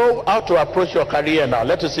 And you know how to approach your career now,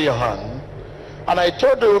 let us see your hand. And I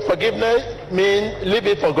told you forgiveness means leave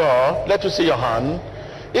it for God, let us see your hand.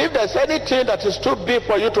 If there's anything that is too big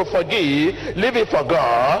for you to forgive, leave it for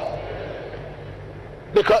God.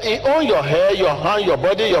 Because he owns your hair, your hand, your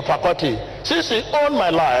body, your faculty. Since he owns my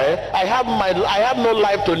life, I have no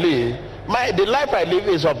life to live. The life I live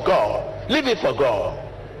is of God. Leave it for God.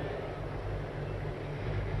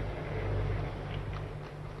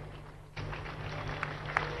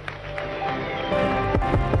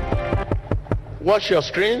 Watch your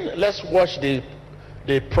screen. Let's watch the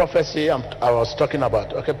prophecy I was talking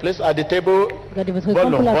about. Okay, please, at the table. Regardez votre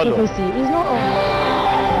écran pour la prophétie. It's not on.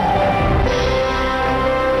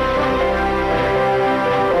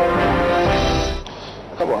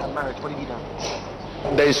 Come on.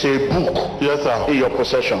 There is a book, yes, sir, in your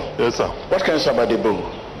possession. Yes, sir. What can you say about the book?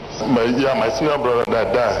 My senior brother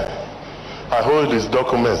that died. I hold his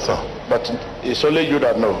documents, sir. But it's only you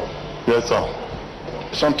that know. Yes, sir.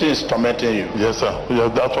 Something is tormenting you. Yes, sir.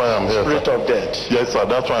 Yes, that's why I'm here. Spirit of death. Yes, sir.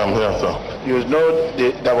 That's why I'm here, sir. You know,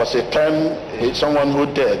 there was a time someone who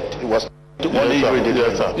died. It was only you in the grave.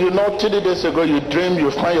 Yes, sir. You know, 3 days ago you dreamed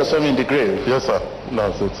you find yourself in the grave. Yes, sir.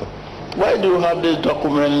 That's it, sir. Why do you have this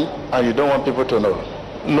document and you don't want people to know?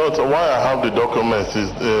 No, sir. Why I have the documents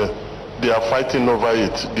is they are fighting over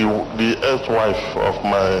it. The ex-wife of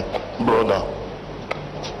my brother.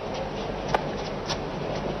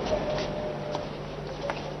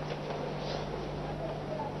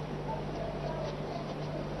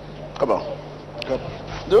 Come on.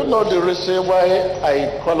 Do you know the reason why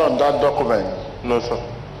I call on that document? No, sir.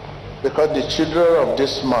 Because the children of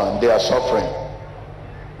this man, they are suffering.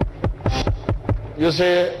 You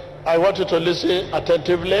see, I want you to listen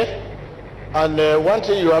attentively. And one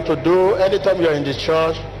thing you have to do anytime you are in the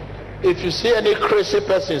church, if you see any crazy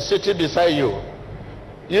person sitting beside you,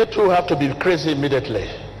 you too have to be crazy immediately.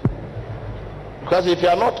 Because if you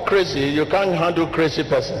are not crazy, you can't handle crazy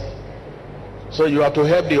person. So you have to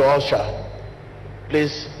help the usher.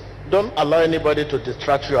 Please, don't allow anybody to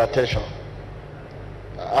distract your attention.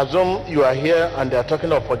 Assume you are here and they are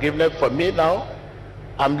talking of forgiveness. For me now,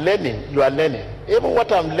 I'm learning, you are learning. Even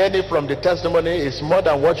what I'm learning from the testimony is more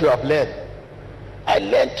than what you have learned. I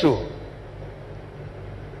learned too.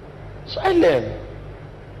 So I learned.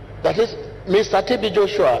 That is, Mr. T.B.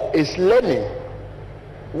 Joshua is learning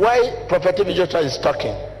why Prophet T.B. Joshua is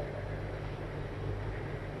talking.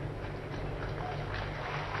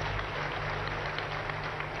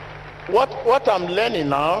 What I'm learning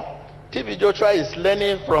now, T.B. Joshua is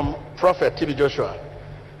learning from Prophet T.B. Joshua.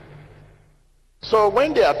 So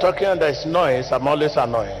when they are talking and there's noise, I'm always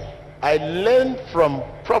annoyed. I learned from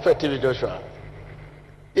Prophet T.B. Joshua.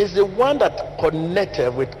 He's the one that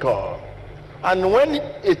connected with God. And when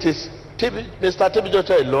it is Mr. T.B.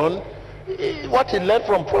 Joshua alone, what he learned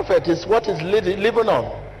from Prophet is what he's living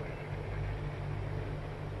on.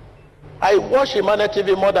 I watch Emmanuel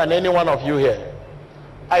TV more than any one of you here.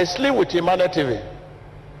 I sleep with Emmanuel TV.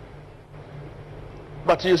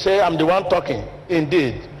 But you say I'm the one talking.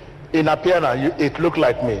 Indeed, in appearance, it looked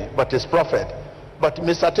like me, but it's Prophet. But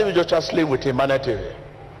Mr. TV Joshua sleep with Emmanuel TV.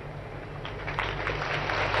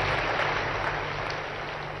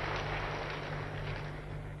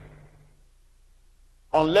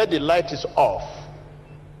 Unless the light is off,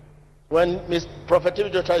 when Prophet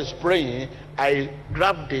TV Joshua is praying, I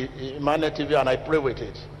grab the Emmanuel TV and I pray with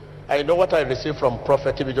it. I know what I receive from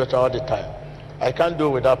Prophet T.B. Joshua all the time. I can't do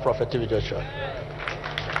without Prophet T.B. Joshua.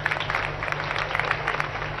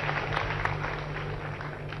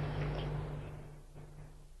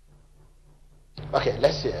 Okay,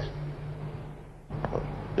 let's hear.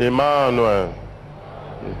 Emmanuel.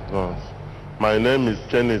 My name is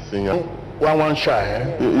Kenneth Singer. One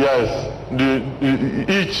child. Yes.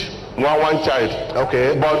 Each one child.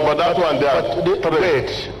 Okay. But that one there. But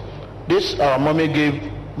wait. This mommy gave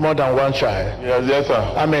more than one child. Yes, sir.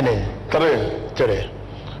 How many? 3.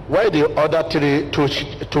 Why the other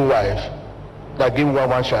two wives that give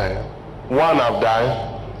one child? One have died.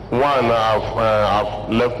 One I've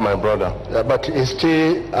left my brother. But he's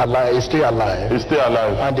still alive. He's still alive. He's still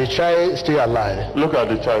alive. And the child is still alive. Look at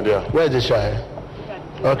the child there. Where is the child?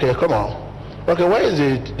 Okay, come on. Okay, where is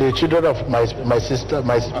the children of my sister,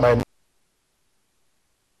 my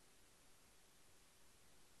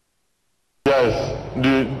Yes,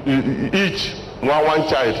 each one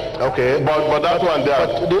child. Okay, but that one there.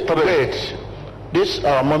 But wait, this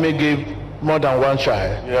mommy gave more than one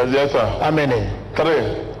child. Yes, sir. How many?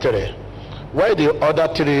 3. Why the other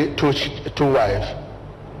two wives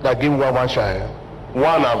that give one child?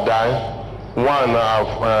 One have died. One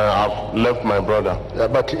I've left my brother.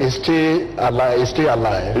 But he's still alive. He's still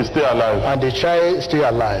alive. He's still alive. And the child is still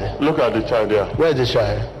alive. Look at the child there. Where is the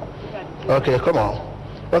child? Okay, come on.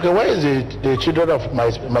 Okay, where is the children of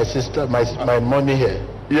my sister, my mommy here?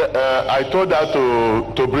 Yeah, I told her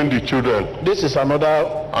to bring the children. This is another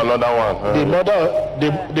one. The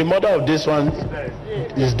mother of this one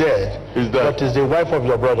is dead. But is the wife of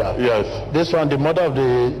your brother. Yes. This one, the mother of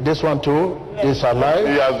this one too, is alive.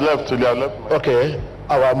 He has left. Okay.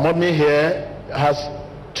 Our mommy here has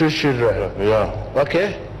 2 children. Yeah.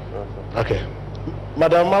 Okay. Okay.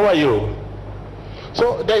 Madam, how are you?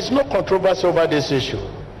 So there is no controversy over this issue.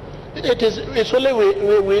 It's only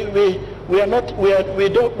we are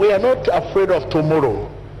not afraid of tomorrow.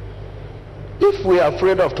 If we are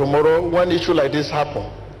afraid of tomorrow, when issue like this happen,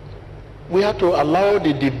 we have to allow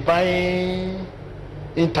the divine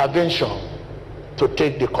intervention to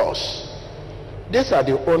take the course. These are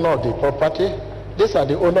the owner of the property. These are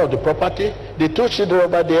the owner of the property. The 2 children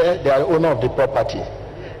over there, they are owner of the property.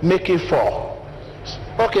 Make it 4.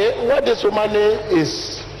 Okay, what this woman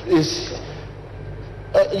is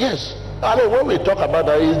yes. I mean, when we talk about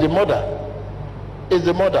that, is the mother. Is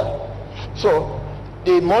the mother. So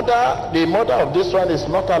the mother of this one is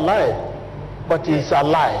not alive, but is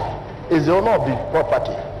alive. Is the owner of the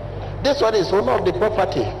property. This one is owner of the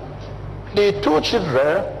property. The 2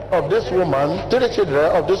 children of this woman, 3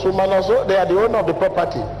 children of this woman also, they are the owner of the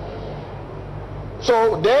property.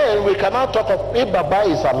 So then we cannot talk of if Baba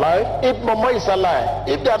is alive, if Mama is alive.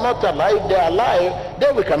 If they are not alive, they are alive,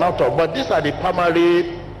 then we cannot talk. But these are the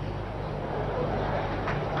primary.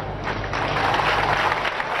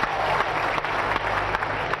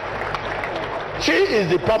 She is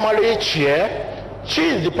the primary chair. She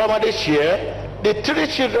is the primary chair. The 3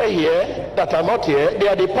 children here that are not here, they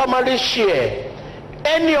are the primary chair.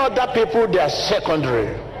 Any other people, they are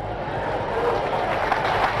secondary.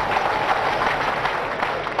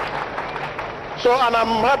 So, and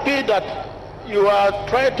I'm happy that you are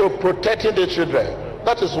trying to protect the children.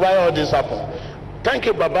 That is why all this happened. Thank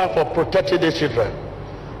you, Baba, for protecting the children.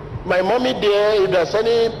 My mommy there, if there's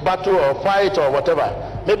any battle or fight or whatever,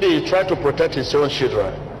 maybe he tried to protect his own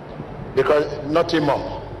children. Because nothing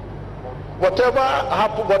more.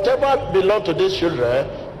 Whatever belongs to these children,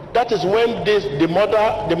 that is when the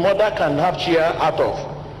mother can have share out of.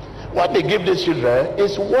 What they give these children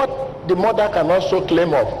is what the mother can also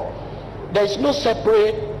claim of. There is no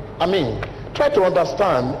separate, try to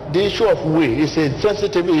understand the issue of we. It's a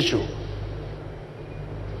sensitive issue.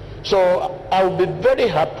 So I will be very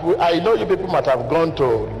happy. I know you people might have gone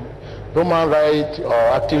to human rights or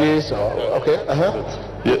activists or, okay?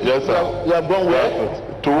 Yes, sir. You have gone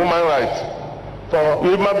where? To human rights.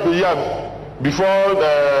 Before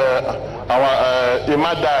our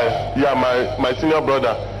Emma died, my senior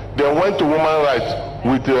brother, they went to human rights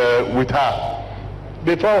with her.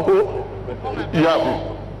 Before who?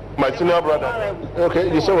 Yeah, my senior brother.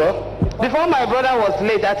 Okay, you saw what? Before my brother was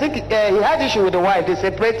late, I think he had issue with the wife. They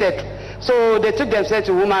separated, so they took themselves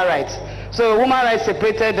to human rights. So human rights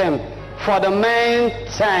separated them for the main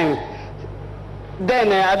time.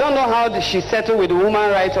 Then I don't know how she settled with the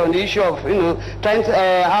human rights on the issue of trying to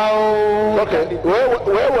how. Okay,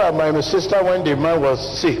 where were my sister when the man was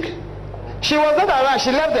sick? She was not around.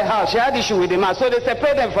 She left the house. She had issue with the man, so they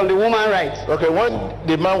separated them from the human rights. Okay, when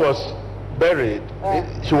the man was buried,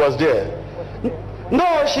 she was there.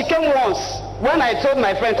 No, she came once. When I told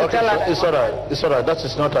my friend to tell her. It's all right. It's all right. That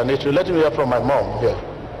is not an issue. Let me hear from my mom here.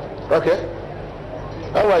 Okay.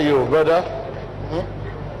 How are you, brother?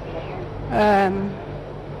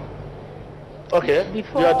 Okay.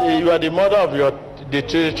 You are the mother of the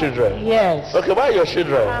 2 children. Yes. Okay. Why are your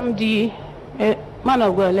children? I'm the man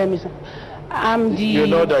of God. Let me say. I'm the. You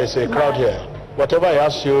know there is a crowd here. Whatever I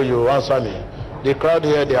ask you, you answer me. The crowd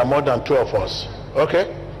here, there are more than 2 of us. Okay.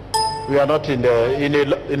 We are not in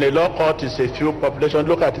a law court. It's a few population.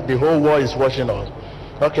 Look at the whole world is watching us.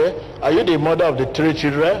 Okay. Are you the mother of the 3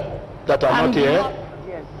 children that are not here?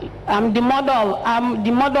 I'm the mother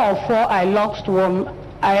of 4. I lost 1.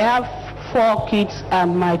 I have 4 kids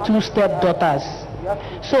and my 2 stepdaughters.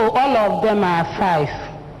 So all of them are 5.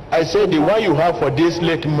 I say the one you have for this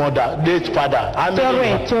late father.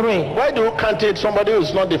 Three. Why do you count it somebody who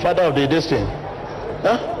is not the father of this thing?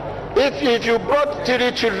 Huh? If you brought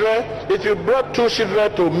 3 children, if you brought 2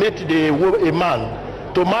 children to meet a man,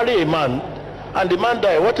 to marry a man, and the man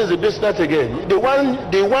died, what is the business again? The one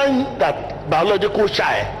that biological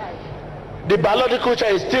child. The biological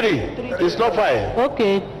child is 3. It's not 5.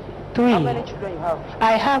 Okay, 3. How many children you have?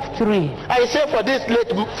 I have 3. I say for this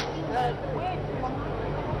late.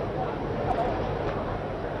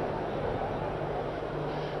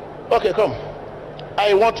 Okay, come.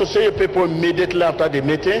 I want to see you people immediately after the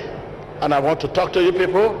meeting, and I want to talk to you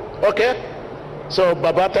people. Okay? So,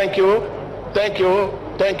 Baba, thank you. Thank you.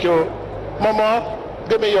 Thank you. Mama,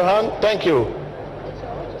 give me your hand. Thank you.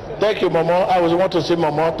 Thank you, Momo. I was want to see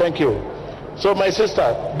Momo. Thank you. So, my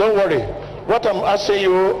sister, don't worry. What I'm asking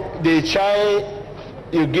you, the child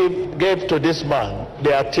you gave to this man,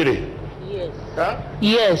 they are 3. Yes. Huh?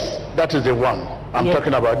 Yes. That is the one I'm Yes.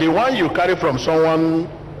 talking about. The one you carry from someone,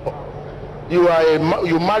 you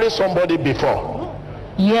married somebody before.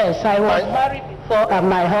 Yes, I was married before and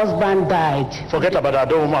my husband died. Forget about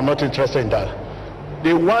that. I'm not interested in that.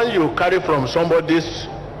 The one you carry from somebody's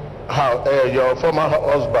house, your former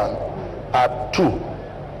husband, are 2.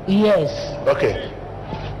 Yes. Okay.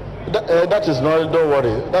 That is not, don't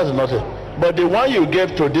worry. That's not it. But the one you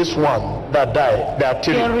gave to this one that died, they are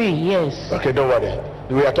 3. 3, yes. Okay, don't worry.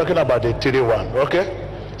 We are talking about the 3 one, okay?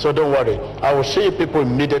 So don't worry. I will see people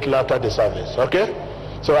immediately after the service, okay?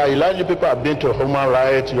 So I learn you people have been to human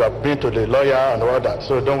rights, you have been to the lawyer and all that.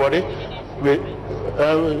 So don't worry.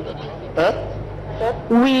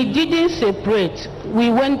 We didn't separate. We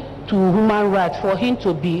went to human rights for him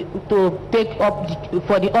to take up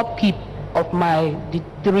for the upkeep of the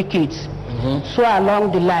 3 kids. So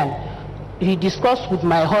along the line, he discussed with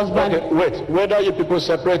my husband. Okay, wait. Whether you people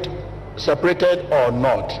separated or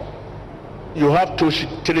not, you have 3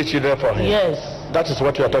 children for him. Yes. That is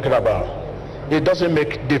what you are talking about. It doesn't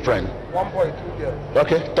make difference. 1.2 years.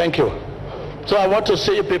 Okay, thank you. So I want to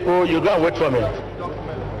see you people. You go and wait for me.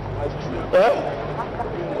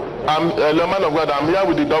 I'm the man of God. I'm here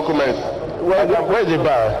with the documents. Where is the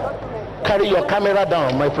bar? Carry your camera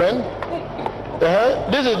down, my friend.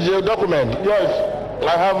 This is your document. Yes,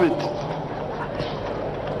 I have it.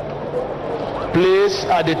 Please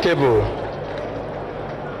at the table.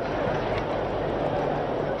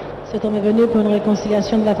 Cet homme est venu pour une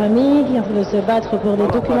réconciliation de la famille qui est en train de se battre pour les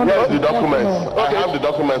documents. Yes, the documents. Okay. I have the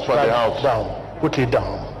documents for the house. Down. Put it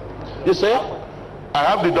down. You say? I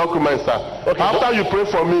have the documents, sir. Okay. After you pray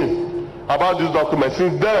for me about this document,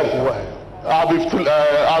 since then, I'll be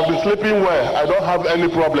sleeping well. I don't have any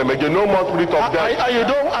problem again. No more spirit of death.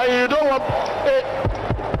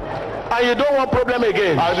 You don't want problem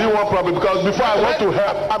again. I didn't want problem because before I went to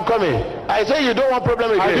help. I'm coming. I say you don't want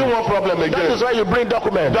problem again. I didn't want problem again. That is why you bring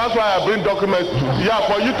documents. That's why I bring documents. Yeah,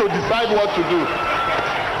 for you to decide what to do.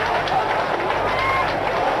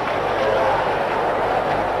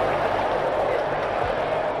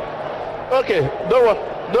 Okay,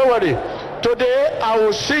 don't worry. Today I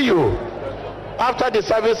will see you. After the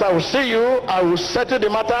service, I will see you. I will settle the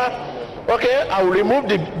matter. Okay, I will remove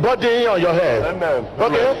the burden on your head. Amen.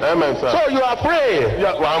 Okay. Amen, sir. So you are afraid?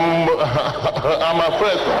 Yeah, well, I'm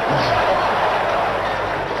afraid, sir.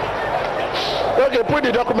 Okay, put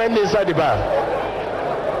the document inside the bag.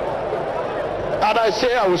 And I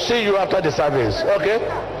say I will see you after the service. Okay,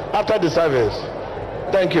 after the service.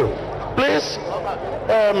 Thank you. Please,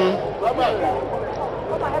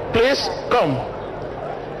 please come.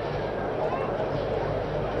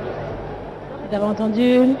 Vous avez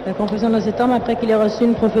entendu la conclusion de cet homme après qu'il ait reçu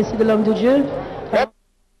une prophétie de l'homme de Dieu.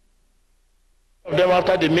 Them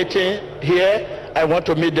after the meeting here, I want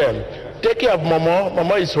to meet them. Take care of Momo.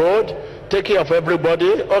 Momo is old. Take care of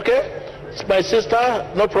everybody. Okay? It's my sister,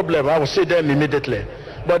 no problem. I will see them immediately.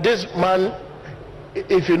 But this man,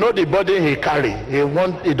 if you know the burden he carry,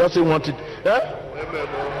 he doesn't want it. Huh?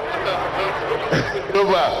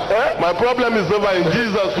 Over. My problem is over in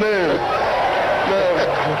Jesus' name.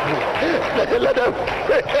 Let them.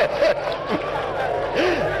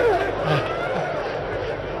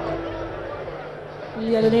 Il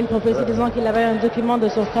lui a donné une prophétie disant qu'il avait un document de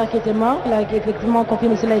son frère qui était mort. Il a effectivement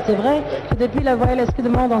confirmé cela était vrai. Que depuis, il a voyé l'esprit de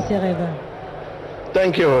mort dans ses rêves.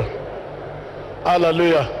 Thank you.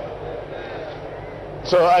 Hallelujah.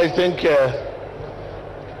 So I think,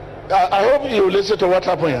 I hope you listen to what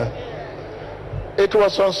happened here. It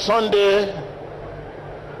was on Sunday.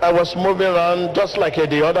 I was moving around just like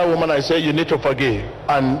the other woman. I said, you need to forgive.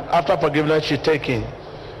 And after forgiveness, she taking.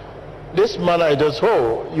 This man, I just,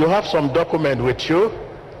 oh, you have some document with you.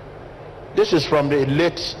 This is from the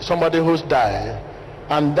late, somebody who's died.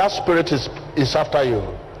 And that spirit is after you.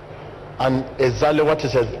 And exactly what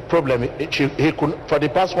is the problem. He could, for the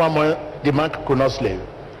past 1 month, the man could not sleep.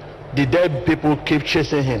 The dead people keep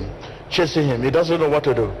chasing him. He doesn't know what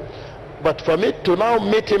to do. But for me to now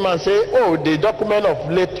meet him and say, oh, the document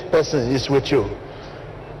of late person is with you.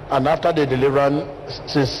 And after the deliverance,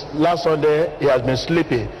 since last Sunday, he has been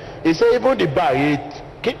sleeping. He said even the bag,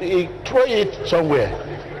 he throw it somewhere.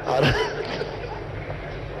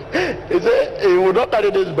 He said he will not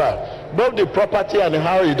carry this bag. Both the property and the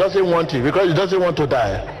house, he doesn't want it because he doesn't want to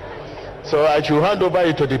die. So I should hand over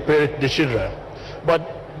it to the children. But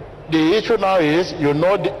the issue now is, you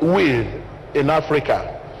know, the will in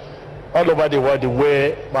Africa, all over the world, the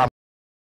way